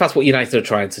I wonder if that's what United are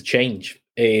trying to change.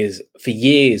 Is for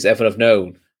years everyone have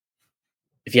known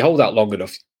if you hold out long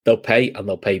enough, they'll pay and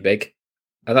they'll pay big,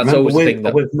 and that's always the thing.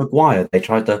 That with Maguire, they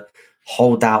tried to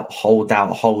hold out,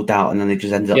 and then they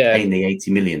just ended up paying the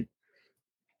 80 million.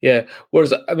 Yeah.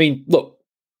 Whereas, I mean, look,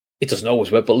 it doesn't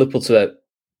always work, but Liverpool, to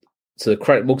the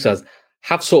credit Muggs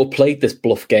have sort of played this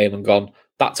bluff game and gone,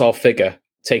 that's our figure,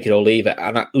 take it or leave it.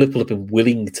 And Liverpool have been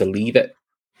willing to leave it.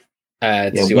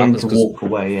 Willing to walk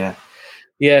away, yeah.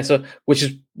 Yeah, so, which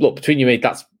is, look, between you and me,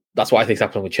 that's what I think is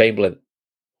happening with Chamberlain.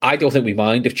 I don't think we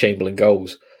mind if Chamberlain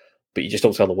goes, but you just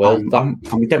don't tell the world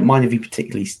that. We don't mind if he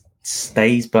particularly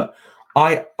stays, but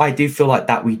I do feel like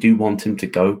that we do want him to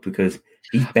go because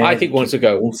I think wants to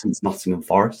go since Nottingham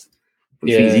Forest,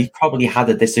 which means he's probably had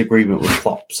a disagreement with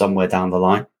Klopp somewhere down the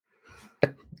line.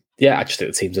 Yeah, I just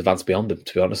think the team's advanced beyond him,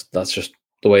 to be honest. That's just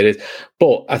the way it is.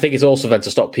 But I think it's also then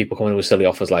to stop people coming with silly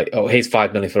offers like, here's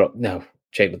 $5 million for... No,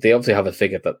 Chamberlain, they obviously have a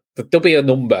figure that there'll be a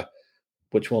number,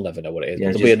 which we'll never know what it is.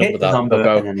 Yeah, there'll be a number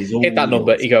that will go, hit that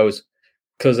number, he goes...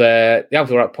 Because the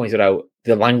Alvarez pointed out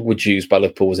the language used by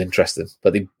Liverpool was interesting,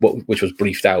 but which was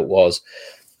briefed out was,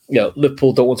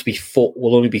 Liverpool don't want to be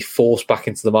will only be forced back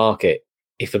into the market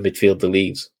if a midfielder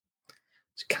leaves.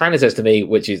 So it kind of says to me,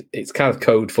 it's kind of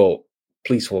code for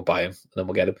please we'll buy him and then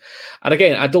we'll get him. And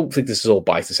again, I don't think this is all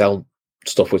buy to sell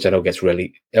stuff, which I know gets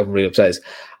everyone really upset.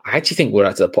 I actually think we're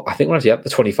at the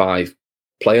 25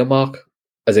 player mark,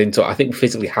 as in, I think we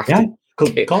physically have to.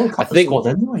 I think squad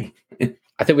anyway.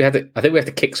 I think we have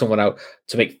to kick someone out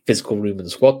to make physical room in the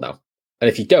squad now. And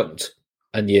if you don't,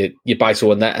 and you buy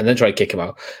someone there and then try to kick him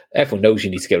out, everyone knows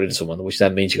you need to get rid of someone, which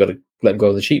then means you got to let them go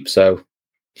on the cheap. So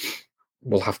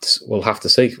we'll have to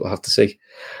see. We'll have to see.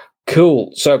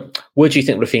 Cool. So where do you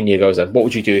think Rafinha goes then? What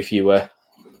would you do if you were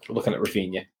looking at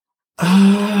Rafinha?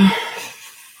 I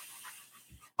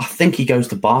I think he goes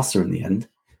to Barca in the end.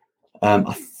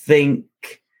 I think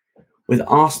with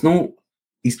Arsenal,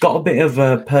 he's got a bit of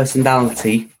a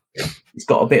personality. He's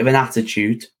got a bit of an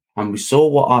attitude. And we saw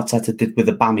what Arteta did with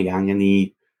Aubameyang, and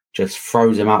he just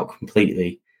throws him out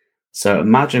completely. So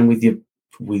imagine with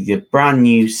your brand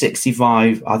new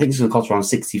 65, I think it's going to cost around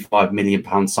 £65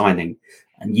 million signing,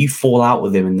 and you fall out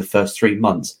with him in the first 3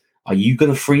 months. Are you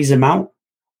going to freeze him out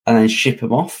and then ship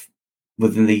him off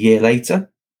within the year later?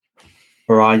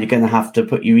 Or are you going to have to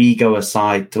put your ego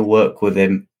aside to work with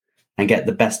him and get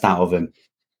the best out of him?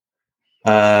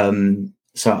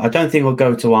 So I don't think we'll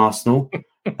go to Arsenal.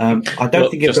 I don't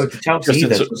think he'll go to Chelsea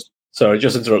either.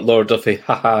 Just interrupt Laura Duffy.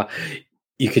 Haha.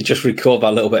 You could just record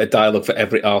that little bit of dialogue for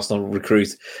every Arsenal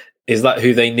recruit. Is that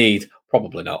who they need?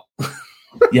 Probably not.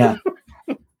 Yeah.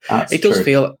 It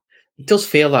does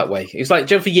feel that way. It's like,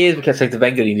 for years we kept saying to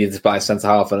Wenger he needed to buy a centre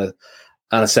half and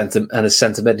a centre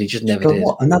mid. He just never did.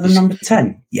 What, another number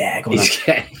 10? Yeah, go on.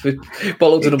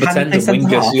 Bollocks to number 10 and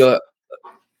wingers.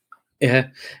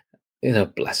 Yeah,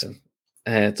 bless him.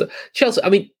 Chelsea. I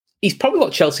mean, he's probably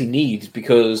what Chelsea needs,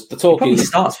 because the talk he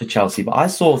starts for Chelsea. But I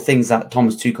saw things that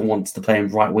Thomas Tuchel wants to play him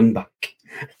right wing back.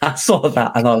 I saw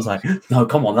that and I was like, no,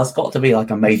 come on, that's got to be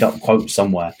like a made up quote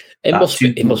somewhere. It must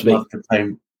be. To play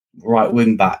him right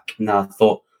wing back. And I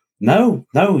thought, no,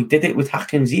 he did it with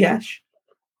Hakim Ziyech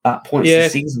at points of the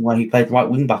season where he played right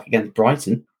wing back against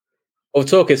Brighton. Well,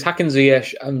 talk is Hakim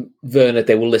Ziyech and Werner,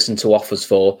 they will listen to offers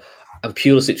for, and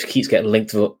Pulisic keeps getting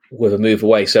linked with a move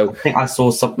away. So I think I saw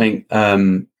something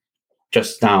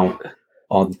just now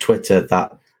on Twitter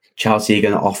that Chelsea are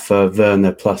going to offer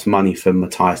Werner plus money for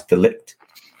Matthias de Ligt.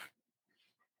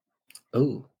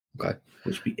 Oh, okay.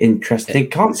 Which would be interesting.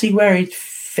 Can't see where he'd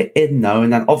fit in though.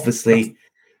 And then obviously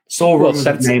saw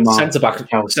centre back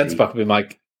would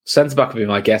be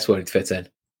my guess where he'd fit in.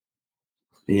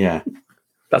 Yeah.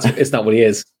 It's not what he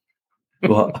is.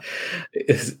 What?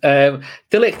 De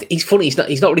Ligt, he's funny.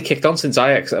 He's not really kicked on since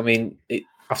Ajax. I mean,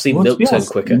 I've seen Milk turn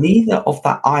quicker. Neither of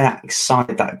that Ajax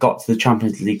side that got to the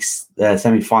Champions League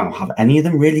semi-final have any of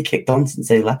them really kicked on since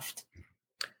they left.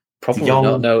 Probably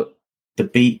not. No.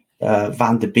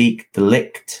 Van de Beek, De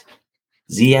Ligt,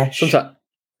 Ziyech. Sometimes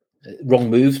wrong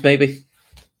moves, maybe.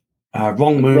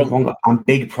 Wrong, and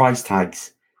big price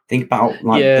tags. Think about De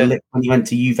Ligt when he went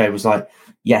to Juve was like,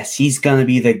 yes, he's going to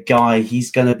be the guy.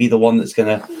 He's going to be the one that's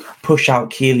going to push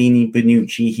out Chiellini,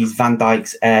 Bonucci. He's Van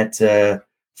Dijk's heir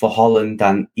for Holland,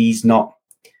 and he's not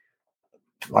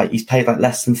he's played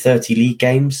less than 30 league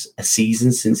games a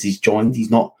season since he's joined.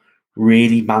 He's not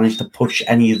really managed to push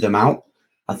any of them out.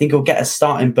 I think he'll get a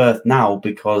starting berth now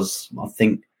because I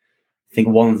think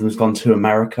one of them's gone to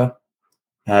America.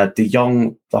 De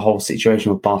Jong, the whole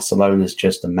situation with Barcelona is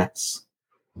just a mess.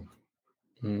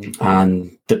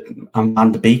 And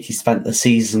Van de Beek, he spent 2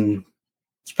 seasons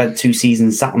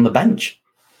sat on the bench.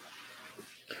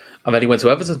 And then he went to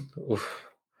Everton. Oof.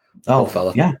 Oh,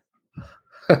 fella. Yeah.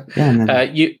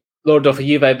 Lord Duffy,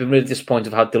 you've been really disappointed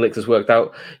with how De Ligt has worked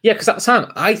out. Yeah, because at the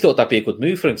time, I thought that'd be a good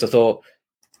move for him. So I thought,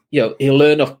 he'll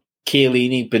learn off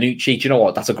Chiellini, Bonucci. Do you know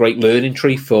what? That's a great learning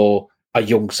tree for a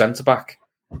young centre-back.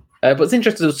 But it's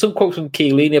interesting, there's some quotes from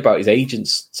Chiellini about his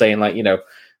agents saying, I think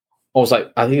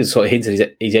it's sort of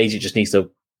hinted his agent just needs to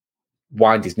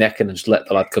wind his neck and just let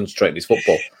the lad concentrate on his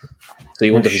football. So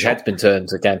you wonder if his head's been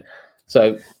turned again.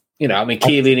 So,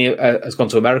 Chiellini has gone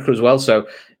to America as well. So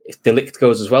if De Ligt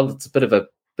goes as well, it's a bit of a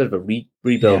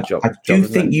rebuild job. I do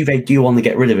think Juve do want to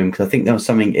get rid of him because I think there was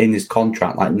something in his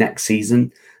contract, next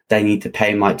season, they need to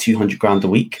pay him $200,000 a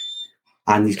week.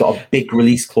 And he's got a big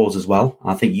release clause as well.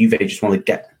 I think Juve just want to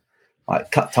get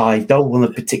cut ties.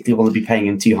 Don't particularly want to be paying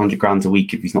him $200,000 a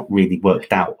week if he's not really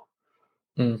worked out.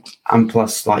 And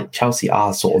plus, Chelsea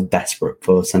are sort of desperate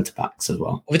for centre backs as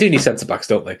well. We do need centre backs,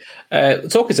 don't they?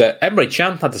 Talk is Emre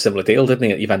Can had a similar deal, didn't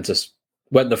he, at Juventus?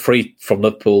 Went the free from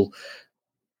Liverpool,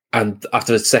 and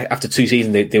after 2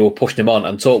 seasons, they were pushing him on.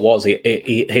 And talk was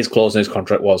his clause in his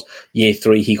contract was year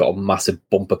 3 he got a massive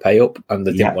bumper pay up, and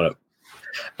they didn't want to.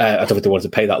 I don't think they wanted to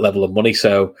pay that level of money,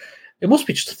 so it must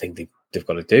be just a thing they've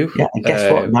got to do. Yeah, and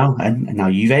guess what? Now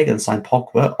Juve going to sign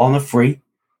Pogba on a free,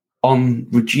 on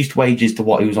reduced wages to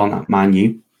what he was on at Man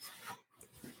U.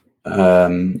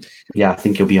 I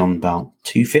think he'll be on about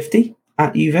 250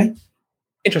 at Juve.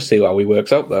 Interesting how he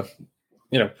works out there.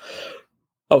 That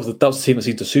was the team that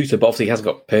seemed to suit him, but obviously he hasn't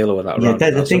got Pirlo in that. Yeah,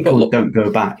 the thing don't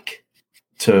go back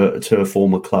to a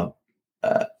former club.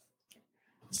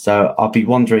 So I'll be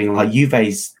wondering,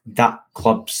 Juve's that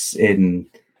club's in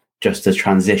just a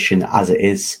transition as it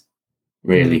is,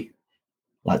 really.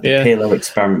 The Pirlo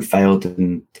experiment failed,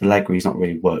 and Allegri's not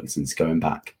really worked since going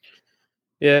back.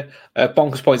 Yeah,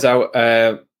 Bonkers points out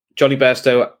Johnny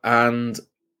Bairstow and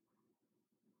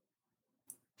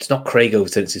it's not Craig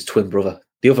Overton, it's his twin brother.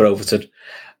 The other Overton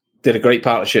did a great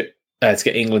partnership to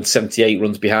get England 78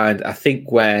 runs behind. I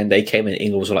think when they came in,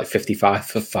 England was on like 55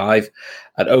 for 5.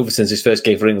 And Overton's his first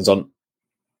game for England's on,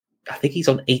 I think he's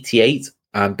on 88,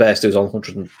 and Bairstow's on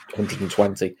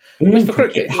 120. For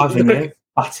cricket, having a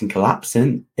batting collapse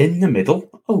in the middle.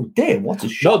 Oh dear, what a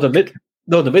shot!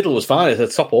 No, the middle was fine. The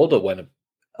top order went.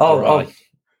 Oh. Do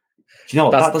you know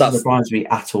what? That doesn't surprise me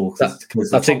at all,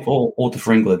 because the top order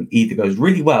for England either goes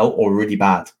really well or really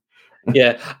bad.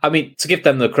 Yeah, I mean, to give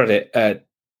them the credit,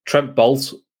 Trent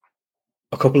Bolt,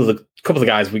 a couple of the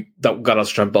guys that got us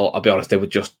Trent Bolt, I'll be honest, they were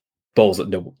just balls that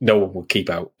no one would keep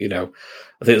out. You know,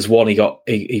 I think there's one he got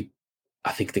the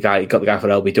guy for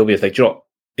LBW. I think, do you know what?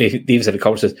 He even said in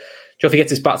comments, do you know if he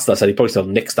gets his bats that, said he probably still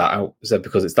nicks that out. He said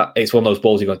because it's one of those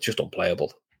balls you got just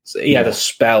unplayable. So he had a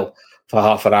spell for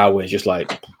half an hour where it's just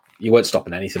like you weren't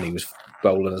stopping anything. He was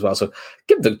bowling as well. So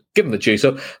give him the due.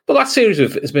 So, but that series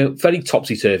has been very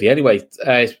topsy turvy. Anyway,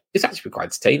 it's actually been quite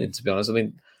entertaining, to be honest. I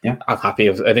mean, I'm happy.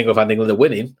 I think I've had England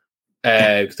winning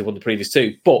because they won the previous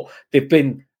two, but they've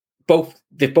both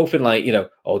been like, you know,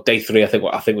 day 3. I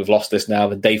think we've lost this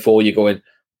now. And day 4, you're going,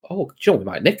 oh, we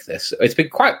might nick this. It's been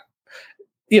quite,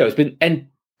 you know, it's been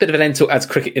bit of an end to as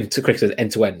cricket into cricket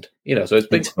end to end. You know, so it's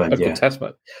been a good test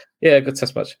match. Yeah, a good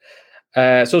test match.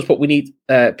 So it's what we need,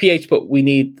 PH, but we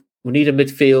need a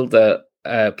midfielder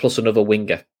plus another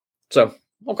winger. So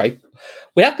okay,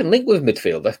 we have been linked with a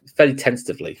midfielder very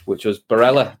tentatively, which was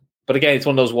Barella. But again, it's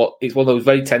one of those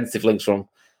very tentative links from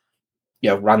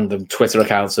random Twitter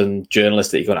accounts and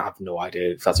journalists that you're going to have no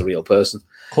idea if that's a real person.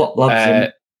 Klopp loves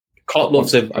him. Klopp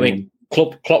loves him. I mean,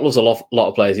 Klopp loves a lot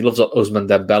of players. He loves Ousmane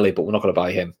Dembele, but we're not going to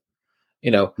buy him.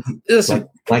 You know,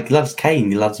 like he loves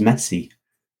Kane. He loves Messi.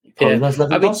 He probably loves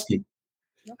Lewandowski.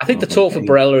 I think the talk for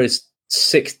Barella is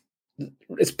 6.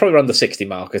 It's probably around the 60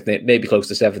 mark, isn't it? Maybe close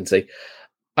to 70.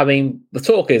 I mean, the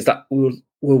talk is that we're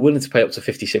willing to pay up to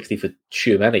 50, 60 for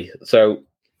Tchouameni. So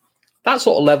that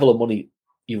sort of level of money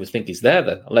you would think is there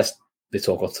then, unless they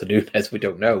talk on to Nunez, we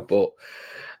don't know. But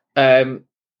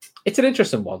it's an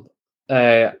interesting one.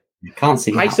 You can't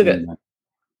see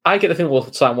I get the feeling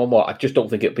we'll sign one more. I just don't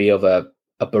think it'll be of a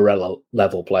Barella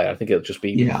level player. I think it'll just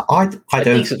be I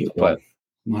don't think it will.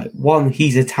 One,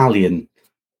 he's Italian,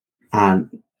 and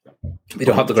they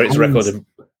don't have the greatest record.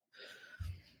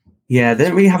 They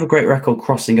don't really have a great record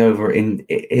crossing over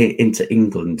into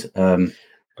England. I mean,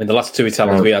 the last 2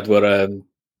 Italians we had were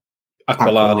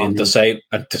Aquilani and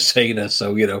Desena.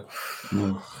 So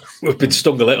we've been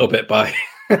stung a little bit by.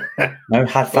 No,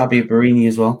 had Fabio Barini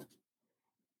as well.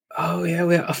 Oh yeah, do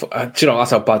you know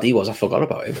that's how bad he was? I forgot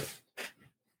about him.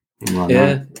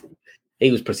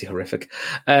 He was pretty horrific.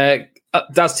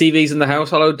 Daz TV's in the house.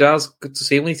 Hello, Daz. Good to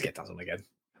see him. We need to get Daz on again.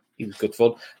 He was good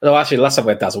fun. No, actually, last time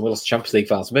we had Daz on, we lost the Champions League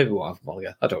final, so maybe we'll have him on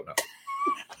again. I don't know.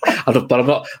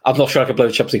 I'm not sure I can blame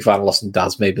the Champions League final lost in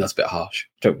Daz. Maybe that's a bit harsh.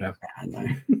 Don't know. I know.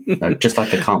 No, just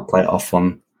like I can't play it off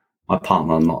on my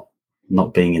partner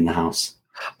not being in the house.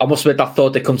 I must admit that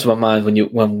thought did come to my mind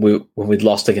when we'd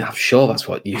lost again. I'm sure that's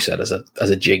what you said as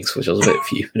a jinx, which I was a bit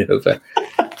fuming over.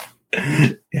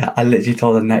 Yeah, I literally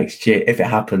told her next year if it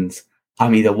happens,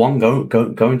 I'm either one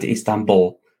going to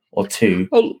Istanbul or 2.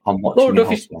 I'm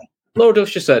watching Laura Duff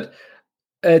just said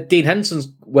Dean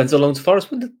Henderson went alone to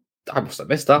Forest. I must have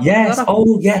missed that.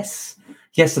 Yes.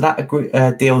 Yes. So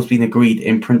that deal has been agreed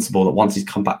in principle that once he's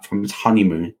come back from his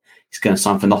honeymoon, he's going to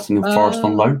sign for Nottingham Forest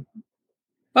on loan.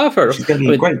 Oh, fair enough. It's going to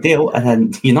be a great deal. And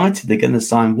then United, they're going to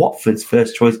sign Watford's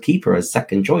first choice keeper as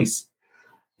second choice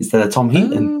instead of Tom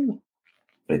Heaton,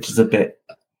 which is a bit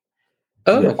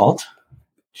odd.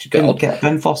 She's going to get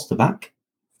Ben Foster back.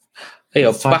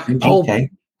 Backman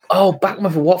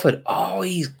for Watford. Oh,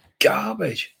 he's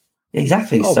garbage.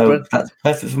 Exactly. So that's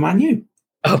perfect for Man U.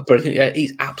 Oh, brilliant. Yeah,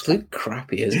 he's absolute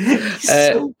crap, he is.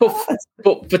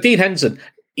 But for Dean Henderson,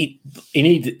 he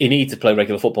needs to play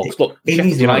regular football. Because look,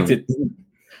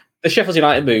 the Sheffield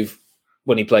United move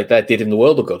when he played there did him the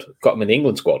world of good. Got him in the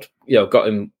England squad. Got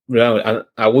him around. And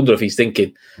I wonder if he's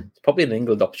thinking it's probably an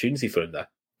England opportunity for him there.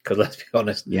 Because let's be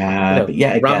honest,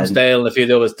 Ramsdale and a few of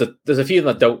the others. There's a few of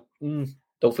them that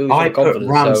don't feel. I put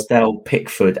Ramsdale,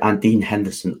 Pickford, and Dean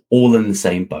Henderson all in the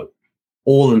same boat.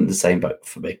 All in the same boat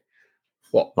for me.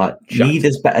 What? Like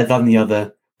neither's better than the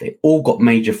other. They all got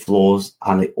major flaws,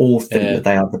 and they all think that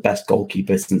they are the best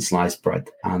goalkeepers since sliced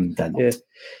bread, and they're not. Yeah.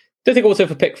 Don't think also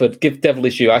for Pickford. Give Devil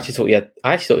issue. I actually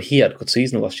thought he had a good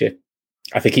season last year.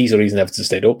 I think he's the reason Everton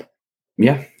stayed up.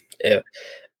 Yeah.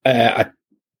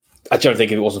 I don't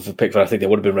think if it wasn't for Pickford, I think they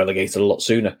would have been relegated a lot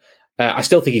sooner. I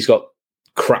still think he's got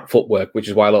crap footwork, which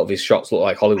is why a lot of his shots look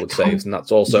like Hollywood saves, and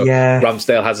that's also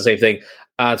Ramsdale has the same thing.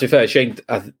 And to be fair,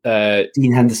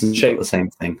 Dean Henderson's got the same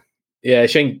thing. Yeah,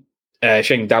 Shane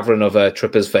Davern of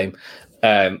Trippers fame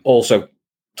also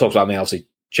talks about me. Obviously,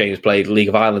 Shane has played League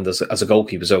of Ireland as a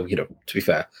goalkeeper, so to be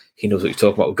fair, he knows what he's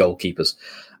talking about with goalkeepers.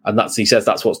 And he says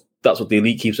that's what the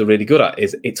elite keepers are really good at,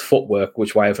 is it's footwork, which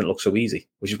is why everything looks so easy,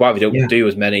 which is why we don't do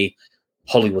as many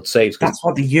Hollywood saves. That's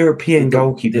what the European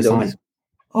goalkeepers like.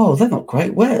 Oh, they're not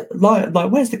great.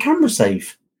 Where's the camera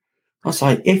save? I was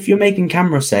like, if you're making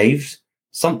camera saves,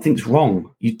 something's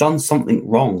wrong. You've done something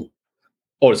wrong.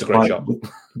 Or it's a great shot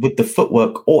with the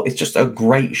footwork, or it's just a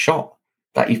great shot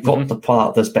that you've got to pull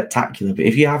out the spectacular. But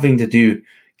if you're having to do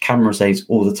camera saves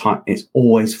all the time, it's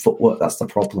always footwork. That's the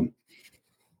problem.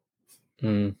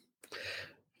 Very,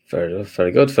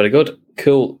 very good, very good.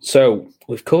 Cool. So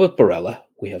we've covered Barella.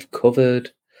 We have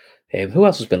covered who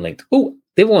else has been linked? Oh,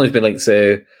 the other one who's been linked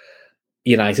to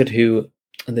United, who,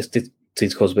 and this did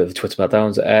cause a bit of a Twitter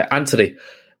meltdowns. Anthony,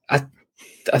 I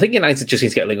think United just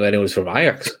needs to get linked with anyone who's from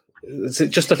Ajax. It's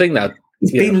just a thing now.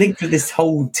 He's been linked with this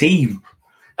whole team.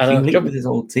 With his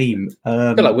whole team.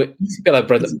 A bit like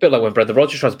when Brendan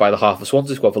Rodgers tries to buy the half of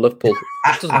Swansea squad for Liverpool.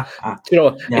 It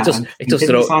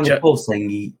does. Signed a clause saying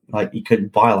he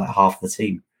couldn't buy like half the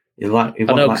team. He wanted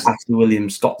Ashley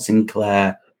Williams, Scott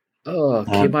Sinclair. Oh,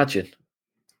 can you imagine?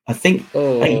 I think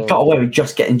he got away with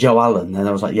just getting Joe Allen, and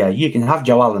I was like, yeah, you can have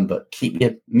Joe Allen, but keep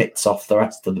your mitts off the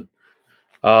rest of them.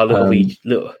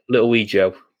 Little wee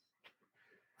Joe.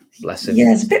 Bless him.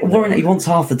 Yeah, it's a bit worrying that he wants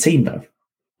half the team though.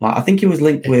 Like, I think he was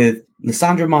linked with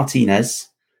Lisandro Martinez.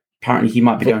 Apparently, he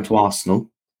might be going to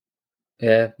Arsenal.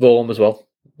 Yeah, Vaughan as well.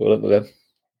 We'll link with him.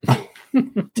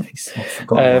 I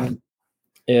forgot.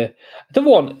 Yeah, the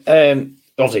one.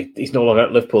 Obviously, he's no longer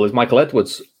at Liverpool. Is Michael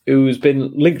Edwards, who's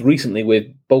been linked recently with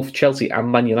both Chelsea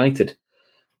and Man United.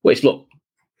 Which look,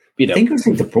 I think he was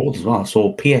linked abroad as well. I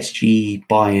saw PSG,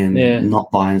 Bayern,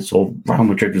 not Bayern. So Real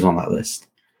Madrid was on that list.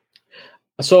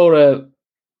 I saw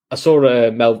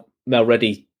Mel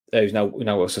Reddy, who's now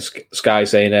works for Sky,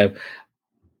 saying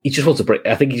he just wants a break.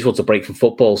 I think he just wants a break from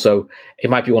football. So it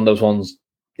might be one of those ones.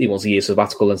 He wants a year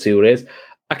sabbatical and see what it is.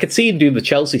 I could see him doing the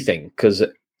Chelsea thing, because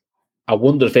I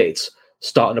wonder if it's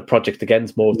starting a project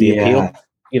against more of the appeal.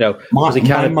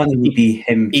 My money would be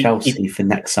him Chelsea for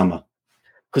next summer,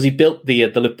 because he built the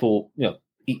Liverpool.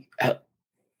 He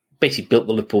basically built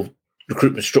the Liverpool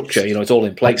recruitment structure. It's all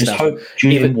in place now. Hope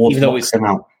even though it's him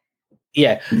out.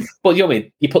 Yeah, but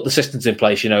you put the systems in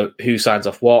place. Who signs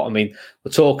off what. I mean, the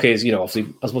talk is,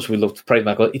 obviously, as much as we love to praise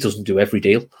Michael, he doesn't do every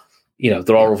deal.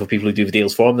 There are other people who do the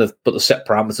deals for him. They've put the set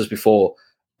parameters before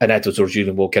an Edwards or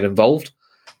Julian will get involved.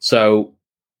 So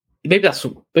maybe that's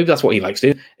what he likes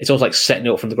to do. It's almost like setting it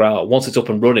up from the ground. Once it's up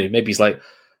and running, maybe he's like,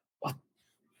 I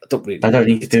don't need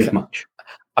to do as much.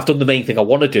 I've done the main thing I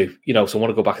want to do. So I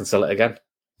want to go back and sell it again.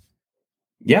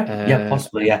 Yeah,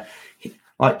 possibly. Yeah.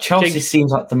 Like Chelsea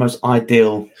seems like the most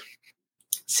ideal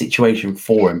situation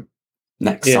for him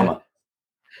next summer.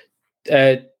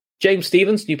 James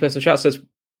Stevens, new person in chat, says,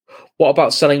 "What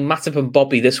about selling Matip and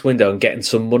Bobby this window and getting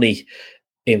some money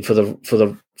in for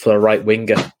the right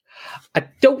winger?" I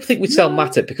don't think we'd sell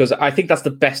Matip, because I think that's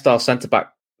the best our centre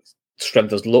back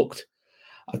strength has looked.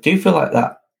 I do feel like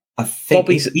that. I think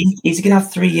he's going to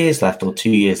have 3 years left or 2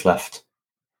 years left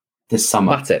this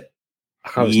summer. Matip, I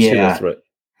can't remember 2 or 3.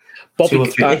 Bobby, 2 or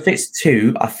 3. If it's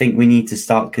 2, I think we need to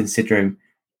start considering: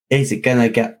 is it going to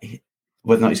get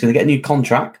whether or not he's going to get a new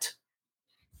contract,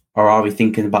 or are we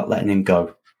thinking about letting him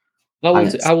go? How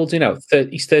old is he now?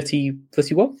 He's 30,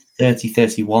 31? 30,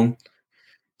 31.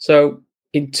 So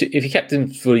if you kept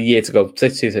him for a year to go,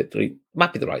 32, 33,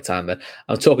 might be the right time then.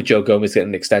 I'm talking Joe Gomez getting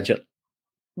an extension.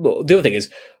 But the other thing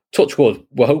is, touch wood,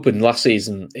 we're hoping last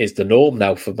season is the norm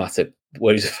now for Matip,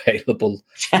 where he's available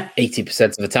 80%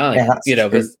 of the time.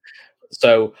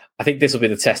 So I think this will be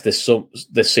the test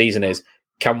this season is,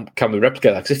 can we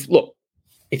replicate that? Because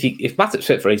if Matip's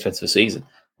fit for 80% of the season,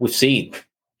 we've seen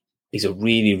he's a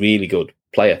really, really good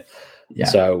player. Yeah.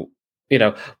 So,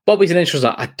 Bobby's an interesting.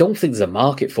 I don't think there's a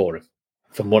market for him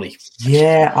for money.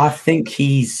 Yeah, I think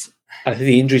the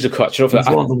injuries are quite tough. He's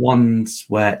one of the ones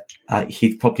where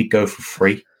he'd probably go for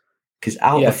free, because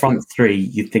out of the front three,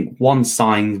 you'd think one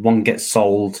signs, one gets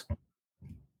sold,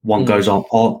 one goes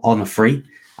on a free,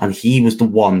 and he was the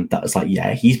one that was like,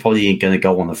 yeah, he's probably going to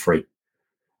go on a free.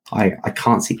 I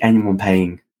can't see anyone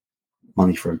paying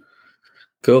money for him.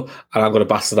 Cool. And I'm going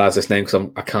to bastardise this name because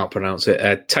I can't pronounce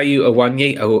it. Tayu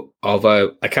Awanye of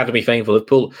Academy fame for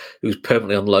Liverpool, who's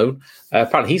permanently on loan.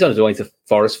 Apparently, he's on his way to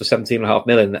Forest for $17.5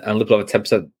 million, and Liverpool have a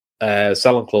 10%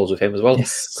 sell-on clause with him as well.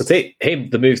 Because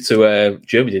the move to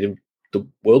Germany did him the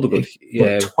world of good.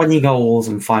 Yeah, 20 goals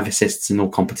and 5 assists in all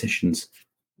competitions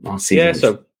last season. Yeah,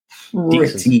 so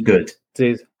pretty good.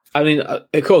 I mean,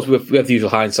 of course, we have the usual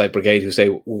hindsight brigade who say,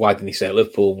 well, "Why didn't he stay at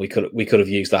Liverpool?" And we could have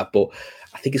used that, but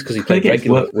I think it's because he played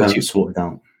regular. Sorted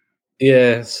out.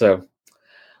 Yeah, so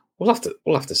we'll have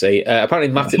to see.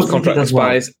 Apparently, Matip's contract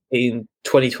expires in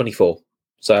 2024,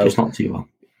 so it's not too well.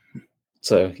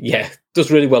 So yeah,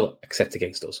 does really well except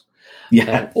against us.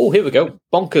 Yeah. Here we go.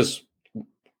 Bonkers.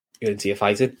 You're into your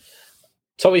fighting.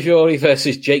 Tommy Fury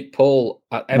versus Jake Paul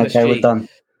at MSG. Okay, we're done.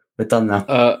 We're done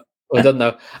now. We're done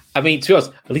now. I mean, to be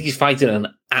honest, at least he's fighting an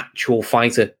actual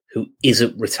fighter who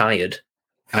isn't retired,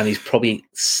 and he's probably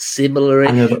similar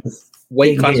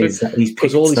weight class. He's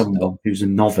picked someone who's a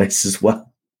novice as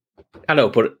well. I know,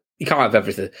 but you can't have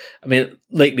everything. I mean,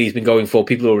 lately he's been going for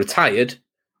people who are retired,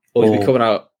 or he's been coming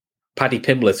out Paddy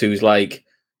Pimblett, who's like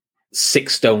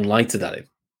 6 stone lighter than him.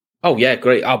 Oh yeah,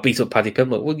 great! I'll beat up Paddy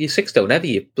Pimblett. Well, you're 6 stone heavy.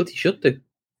 You bloody should do.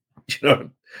 Do you know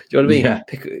what I mean? Yeah.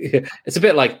 It's a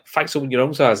bit like fight someone your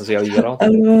own size and see how you get on.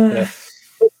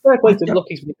 Look,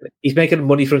 he's making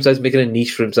money for himself. He's making a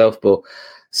niche for himself, but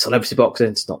celebrity boxing,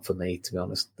 it's not for me, to be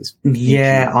honest.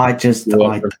 I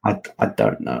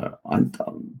don't know.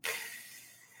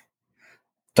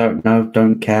 Don't know.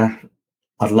 Don't care.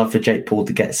 I'd love for Jake Paul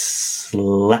to get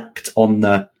slept on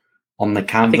the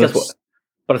canvas.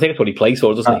 I think that's what he plays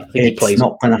for, doesn't he? I think it's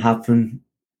not going to happen.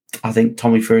 I think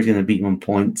Tommy Fury's going to beat him on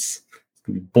points. It's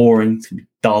going to be boring. It's going to be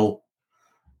dull.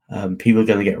 People are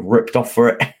going to get ripped off for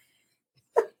it.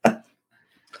 Do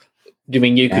you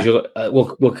mean you? Because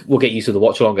we'll get used to the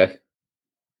watch longer.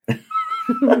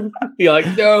 You're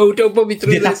like, no, don't put me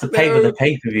through this. You have to pay for the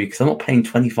pay-per-view because I'm not paying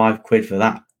 25 quid for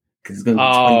that. Because it's going to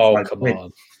be 25 quid.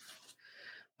 On.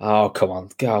 Oh, come on.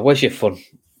 God, where's your fun?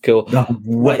 Cool. No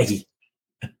way.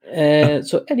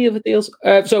 So any other deals?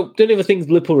 So the only other things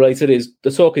Liverpool related is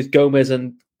the talk is Gomez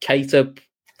and Keita.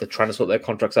 They're trying to sort their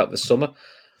contracts out this summer.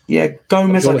 Yeah,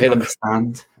 Gomez I can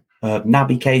understand.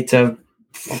 Naby Keita.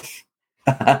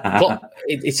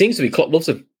 It seems to be Klopp loves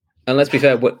him. And let's be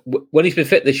fair, when he's been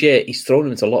fit this year, he's thrown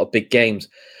him into a lot of big games.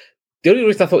 The only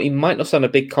reason I thought he might not sign a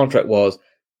big contract was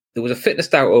there was a fitness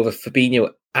doubt over Fabinho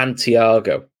and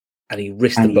Thiago, and he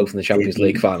risked them both in the Champions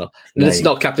League final. And this is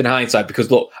not captain hindsight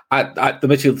because, look, the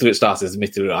midfield through it started is the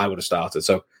midfield I would have started.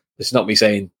 So this is not me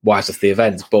saying why it's the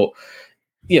event, but,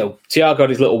 Thiago had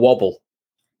his little wobble,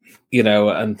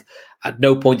 and at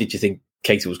no point did you think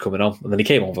Keita was coming on. And then he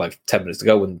came on for like 10 minutes to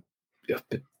go and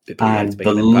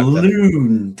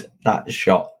ballooned that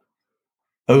shot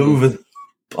over the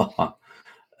bar.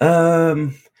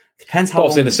 Depends how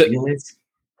long the deal is.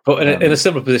 But in a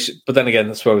similar position, but then again,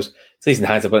 I suppose it's easy in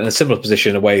hindsight, but in a similar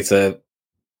position away to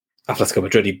Atletico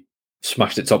Madrid, he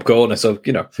smashed it top corner. So,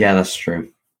 Yeah, that's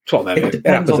true. It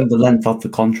depends on the length of the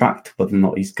contract, whether or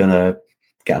not he's going to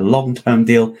get a long-term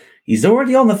deal. He's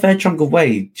already on a fair chunk of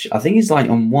wage. I think he's like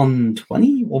on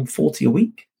 120, 140 a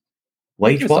week,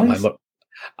 wage-wise.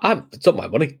 It's not my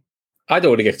money. I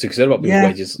don't really get too concerned about people's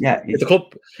wages. Yeah, if the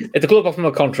club offer him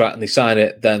a contract and they sign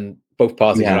it, then both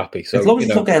parties are happy. So as long as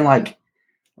he's not getting like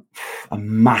a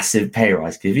massive pay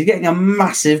rise, because if he's getting a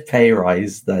massive pay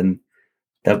rise, then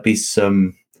there'll be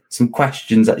some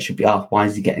questions that should be asked. Why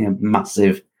is he getting a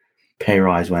massive pay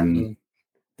rise when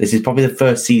this is probably the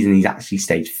first season he's actually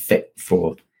stayed fit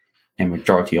for a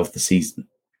majority of the season?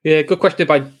 Yeah, good question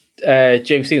by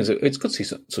James Stevens. It's good to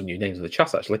see some new names in the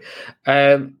chat, actually.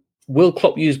 Will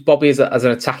Klopp use Bobby as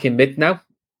an attacking mid now?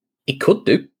 He could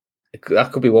do.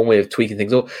 That could be one way of tweaking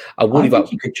things up. I think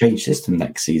he could change system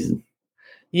next season.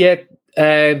 Yeah,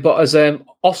 but as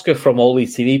Oscar from All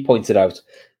These TV pointed out,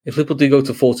 if Liverpool do go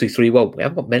to 4-2-3-1, we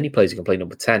haven't got many players who can play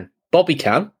number 10. Bobby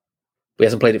can, but he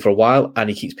hasn't played it for a while, and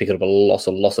he keeps picking up a loss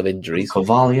of injuries.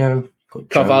 Carvalho,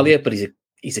 but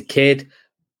he's a kid.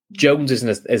 Jones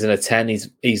isn't a 10.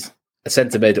 He's a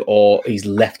centre mid, or he's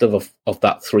left of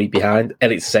that 3 behind,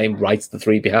 and it's the same right to the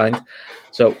 3 behind.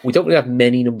 So we don't really have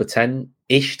many number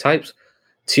 10-ish types.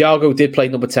 Thiago did play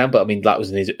number 10, but I mean that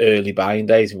was in his early buying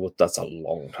days. Well, that's a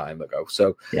long time ago.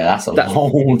 So yeah, that's a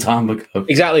long time ago.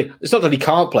 Exactly. It's not that he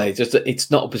can't play; it's just that it's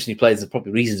not a position he plays. There's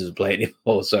probably reasons he doesn't play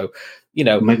anymore. So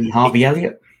maybe Harvey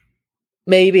Elliott.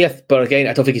 Maybe, but again,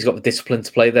 I don't think he's got the discipline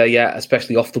to play there yet,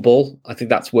 especially off the ball. I think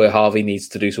that's where Harvey needs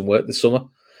to do some work this summer.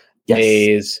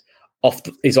 Yes, off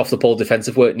the ball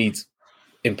defensive work needs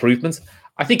improvement.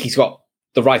 I think he's got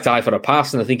the right eye for a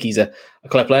pass, and I think he's a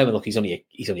clever player. And look, he's only a kid,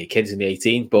 he's in the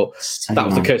 18, but that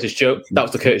was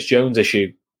the Curtis Jones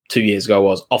issue 2 years ago.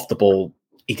 Was off the ball,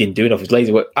 he didn't do enough. His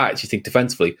lazy work. I actually think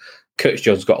defensively, Curtis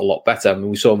Jones got a lot better. I mean,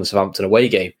 we saw him in the Southampton away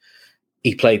game.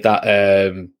 He played that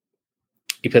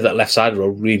left side role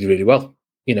really, really well.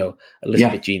 a little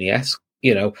bit Genie-esque.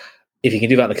 If he can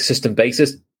do that on a consistent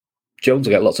basis, Jones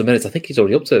will get lots of minutes. I think he's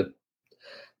already up to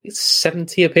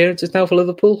 70 appearances now for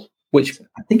Liverpool, which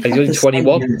I think he's only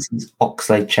 21. Since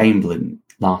Oxlade-Chamberlain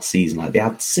last season, like they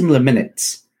had similar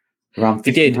minutes, around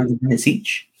 1,500 minutes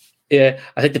each. Yeah,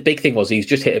 I think the big thing was he's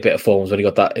just hit a bit of forms when he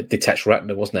got that detached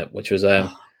retina, wasn't it? Which was it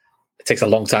takes a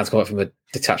long time to come up from a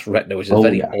detached retina, which is odd.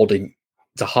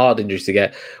 It's a hard injury to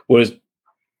get. Whereas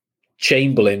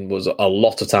Chamberlain was a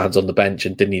lot of times on the bench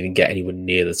and didn't even get anywhere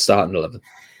near the starting 11.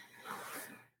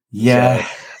 Yeah,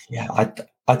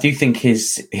 I do think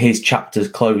his chapter's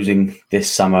closing this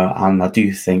summer, and I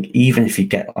do think even if you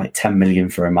get like 10 million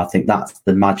for him, I think that's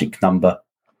the magic number.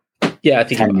 Yeah, I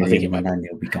think he might. Then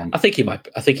he'll be gone. I think he might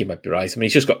be right. I mean,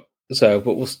 he's just got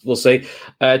but we'll see.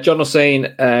 John was saying,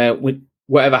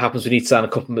 whatever happens, we need to sign a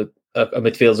couple of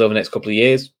midfielders over the next couple of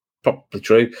years. Probably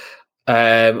true.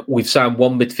 We've signed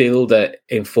one midfielder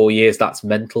in 4 years. That's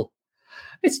mental.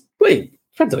 Depends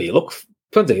how you look.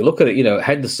 Depends how you look at it.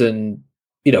 Henderson.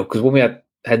 Because when we had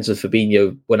Henderson,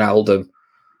 Fabinho, Wijnaldum,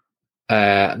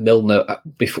 Milner a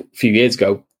few years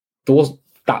ago, there was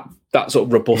that sort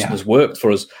of robustness worked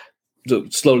for us.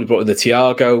 Slowly brought in the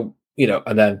Thiago,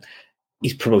 and then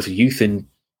he's promoted youth in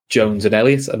Jones and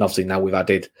Elliott, and obviously now we've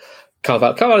added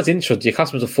Carvalho. Carvalho's interesting. You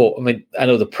class him as a forward. I mean, I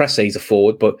know the press says he's a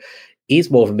forward, but he's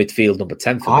more of a midfield number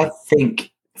 10 for me.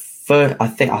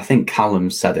 I think Callum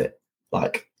said it.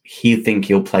 Like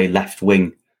he'll play left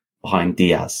wing behind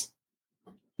Diaz.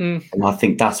 And I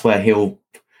think that's where he'll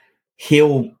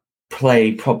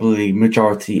play probably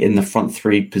majority in the front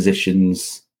three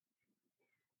positions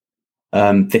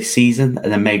this season,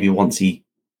 and then maybe once he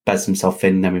beds himself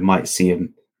in, then we might see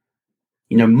him,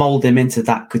 mould him into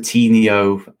that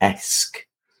Coutinho-esque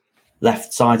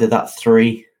left side of that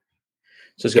three.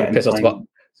 So he's going to piss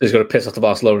off the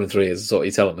Barcelona three. Is what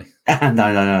you're telling me?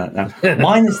 No.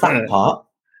 Minus that part,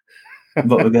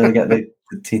 but we're going to get the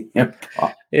Coutinho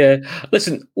part. Yeah,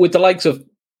 listen, with the likes of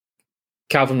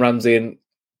Calvin Ramsey and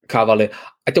Carvalho,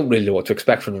 I don't really know what to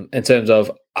expect from him in terms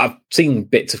of, I've seen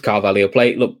bits of Carvalho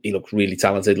play. Look, he looks really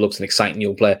talented, looks an exciting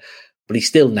young player, but he's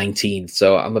still 19.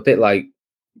 So I'm a bit like,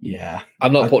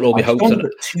 I'm not putting all my hopes on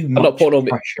it. I'm not putting all my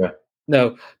pressure.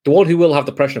 No, the one who will have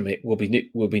the pressure on me will be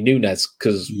Nunes,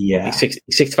 because he's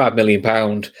 £65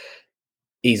 million.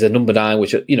 He's a number 9,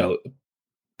 which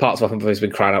parts of him has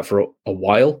been crying out for a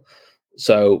while.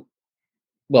 So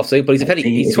we'll see. But he's 20.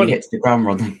 He hits the ground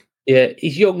running. Yeah,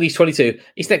 he's young. He's 22.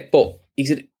 He's played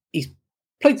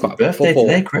quite a bit of football.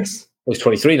 Today, Chris. He's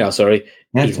 23 now. Sorry.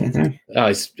 Yeah,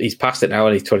 he's past it now,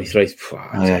 and he's 23.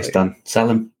 It's done. Sell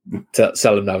him.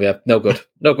 Sell him now. Yeah, no good.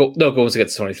 No goals to get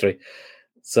to 23.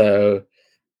 So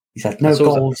he's had no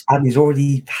goals, and he's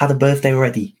already had a birthday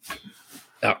already.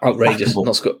 Outrageous.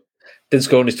 Not score. Didn't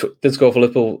score for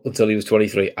Liverpool until he was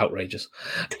 23. Outrageous.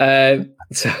 So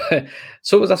I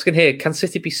was asking here, can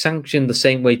City be sanctioned the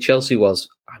same way Chelsea was?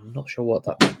 I'm not sure what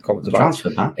that comment's about.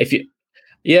 Transfer, if you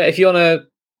want to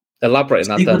elaborate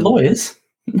on that, then lawyers.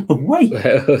 No way.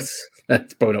 That's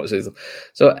probably not what it is.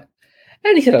 So,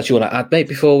 anything else you want to add, mate,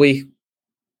 before we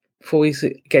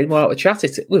get more out of chat?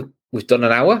 We've done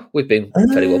an hour. We've been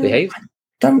very well behaved. I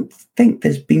don't think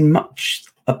there's been much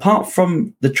apart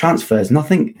from the transfers.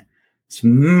 Nothing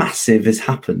massive has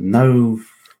happened. No.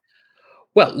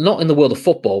 Well, not in the world of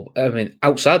football. I mean,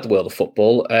 outside the world of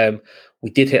football, we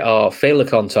did hit our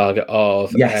Failicon target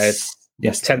of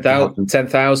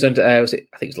 10,000. I think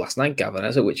it was last night, Gavin,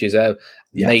 which is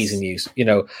amazing news.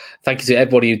 Thank you to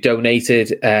everybody who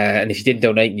donated, and if you didn't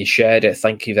donate and you shared it,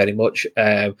 thank you very much.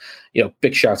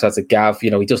 Big shout out to Gav. He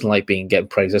doesn't like getting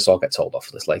praised, so I'll get told off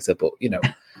for this later. But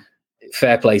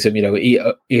fair play to him.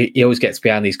 He always gets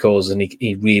behind these causes, and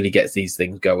he really gets these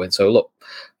things going. So look,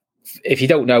 if you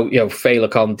don't know,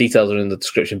 Failicon, details are in the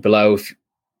description below. If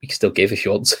you can still give if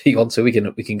you want to, we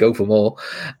can go for more.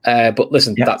 But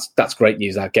listen, that's great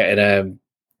news. That getting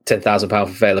 £10,000 for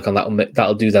Failicon,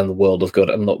 that'll do them the world of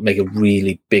good and make a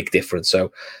really big difference.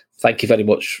 So thank you very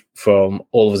much from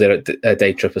all of us there at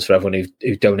Day Trippers, for everyone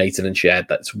who donated and shared.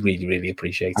 That's really, really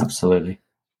appreciated. Absolutely.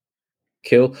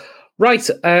 Cool. Right.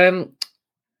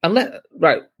 Give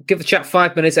the chat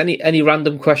 5 minutes. Any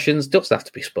random questions? Doesn't have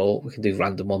to be sport. We can do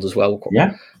random ones as well.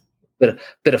 Yeah. Bit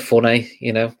of fun, eh?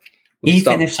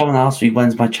 Even if someone asked me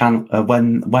when's my channel,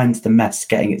 when's the mess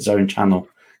getting its own channel?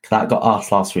 Because that got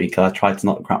asked last week, and I tried to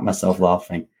not crap myself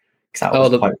laughing.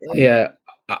 I'll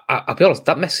be honest,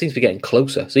 that mess seems to be getting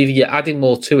closer. So either you're adding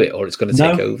more to it, or it's going to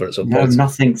take over at some point.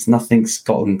 Nothing's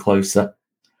gotten closer.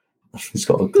 Nothing's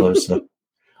gotten closer.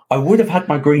 I would have had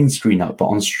my green screen up, but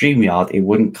on StreamYard, it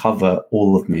wouldn't cover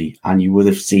all of me, and you would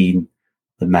have seen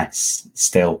the mess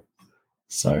still.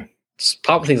 So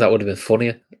part of me thinks that would have been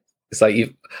funnier. It's like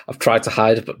I've tried to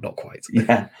hide it, but not quite.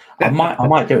 Yeah, I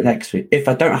might do it next week. If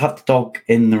I don't have the dog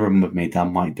in the room with me, then I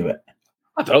might do it.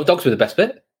 I don't know. Dogs were the best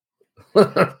bit.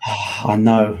 I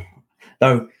know.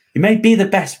 Though it may be the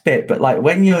best bit, but like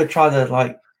when you're trying to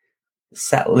like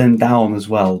settle him down as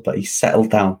well, but he's settled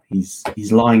down.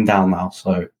 He's lying down now,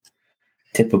 so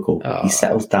typical. He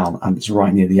settles down, and it's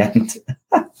right near the end.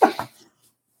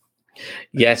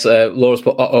 Yes, Laura's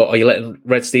put, are you letting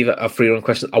Red Steve have free run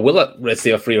questions? I will let Red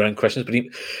Steve have free run questions, but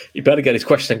he better get his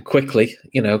question in quickly.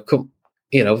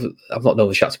 I've not known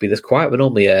the chat to be this quiet. We're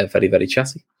normally very, very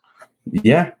chatty.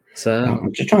 Yeah. So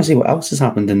I'm just trying to see what else has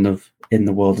happened in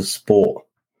the world of sport.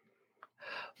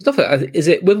 Is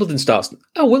it Wimbledon starts?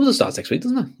 Oh, Wimbledon starts next week,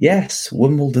 doesn't it? Yes,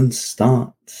 Wimbledon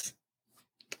starts.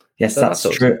 Yes, so that's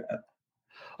true.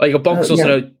 Oh, you got Bonkers also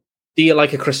know, do you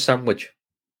like a crisp sandwich?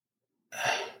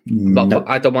 No.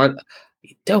 I don't mind.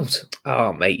 You don't?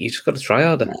 Oh, mate, you just got to try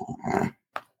harder.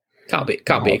 Can't be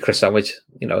a crisp sandwich.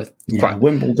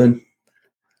 Wimbledon.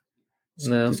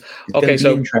 No. It's okay,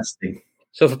 so interesting.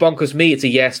 So for Bonkers, me, it's a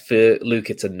yes. For Luke,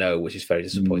 it's a no, which is very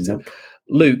disappointing. Nope.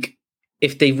 Luke,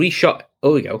 if they reshot,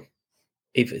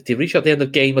 if they reshot the end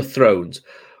of Game of Thrones,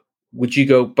 would you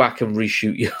go back and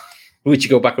reshoot your? Would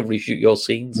you go back and reshoot your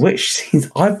scenes? Which scenes?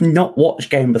 I've not watched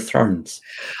Game of Thrones.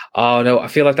 Oh no, I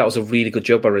feel like that was a really good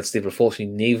job by Red Steve. Unfortunately,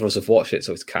 neither of us have watched it,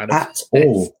 so it's kind of at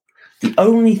all. The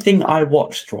only thing I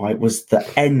watched was the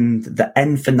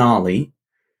end finale,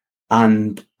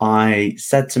 and I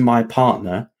said to my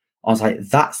partner, I was like,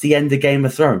 "That's the end of Game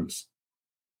of Thrones,"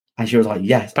 and she was like,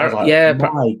 "Yes." I was like,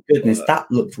 "My goodness, that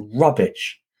looked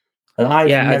rubbish," and I've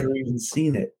never even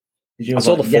seen it. I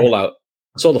saw the fallout.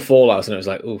 I saw the fallout, and it was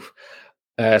like, oof.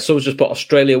 Someone's just put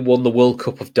Australia won the World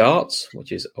Cup of Darts, which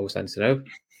is always nice to know.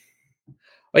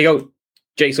 There you go.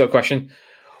 Jake's got a question.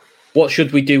 What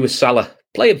should we do with Salah?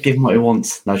 Play him. Give him what he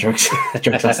wants. No jokes.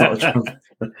 Jokes. That's not a joke.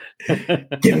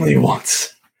 Give him what he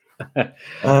wants.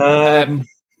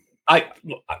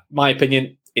 My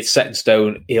opinion, it's set in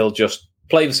stone. He'll just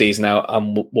play the season out,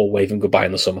 and we'll wave him goodbye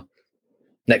in the summer.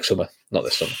 Next summer, not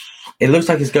this summer. It looks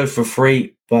like it's going for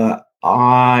free, but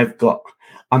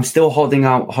I'm still holding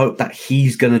out hope that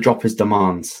he's going to drop his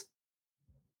demands,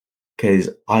 because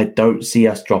I don't see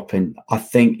us dropping. I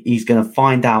think he's going to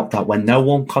find out that when no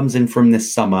one comes in from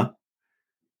this summer,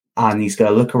 and he's going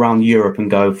to look around Europe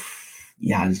and go,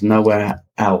 yeah, there's nowhere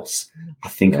else. I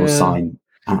think he'll sign.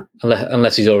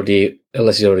 Unless he's already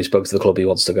spoken to the club he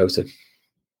wants to go to.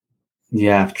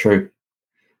 Yeah, true.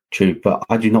 But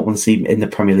I do not want to see him in the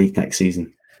Premier League next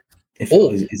season if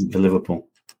it isn't for Liverpool.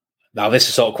 Now, this is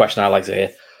the sort of question I like to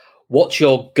hear. What's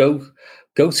your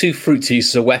go-to fruit to use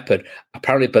as a weapon?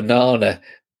 Apparently, banana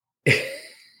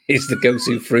is the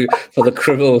go-to fruit for the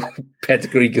criminal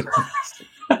pedigree guns.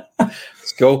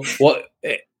 Let's go.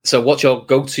 So, what's your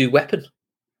go-to weapon?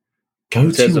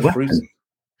 Go-to weapon? Fruit?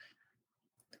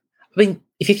 I mean,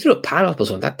 if you threw a pineapple or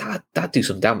something, that'd do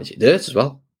some damage. It hurts as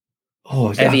well.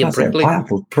 Oh, yeah, heavy and prickly.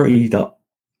 Pineapple pretty dark.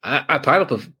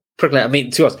 Pineapple prickly. I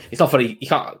mean, to us, it's not funny. You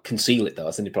can't conceal it though.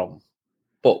 That's the only problem.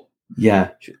 But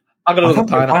yeah, I'm gonna look at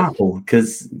pineapple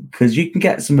because you can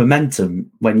get some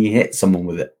momentum when you hit someone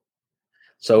with it.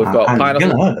 So we've got pineapple.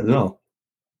 It's gonna hurt as well.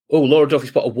 Oh, Laura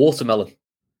Duffy's put a watermelon.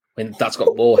 I mean, that's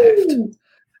got more heft.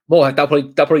 More heft.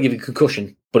 That'll probably give you a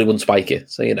concussion, but it wouldn't spike you.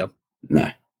 So you know.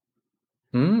 No.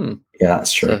 Yeah,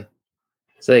 that's true.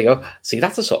 So there you go. See,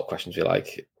 that's the sort of questions we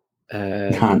like.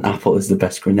 Apple is the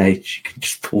best grenade. You can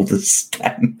just pull the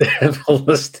stem. Pull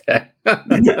the stem.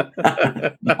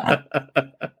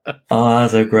 Oh,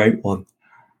 that's a great one.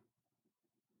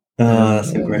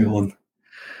 That's a great one.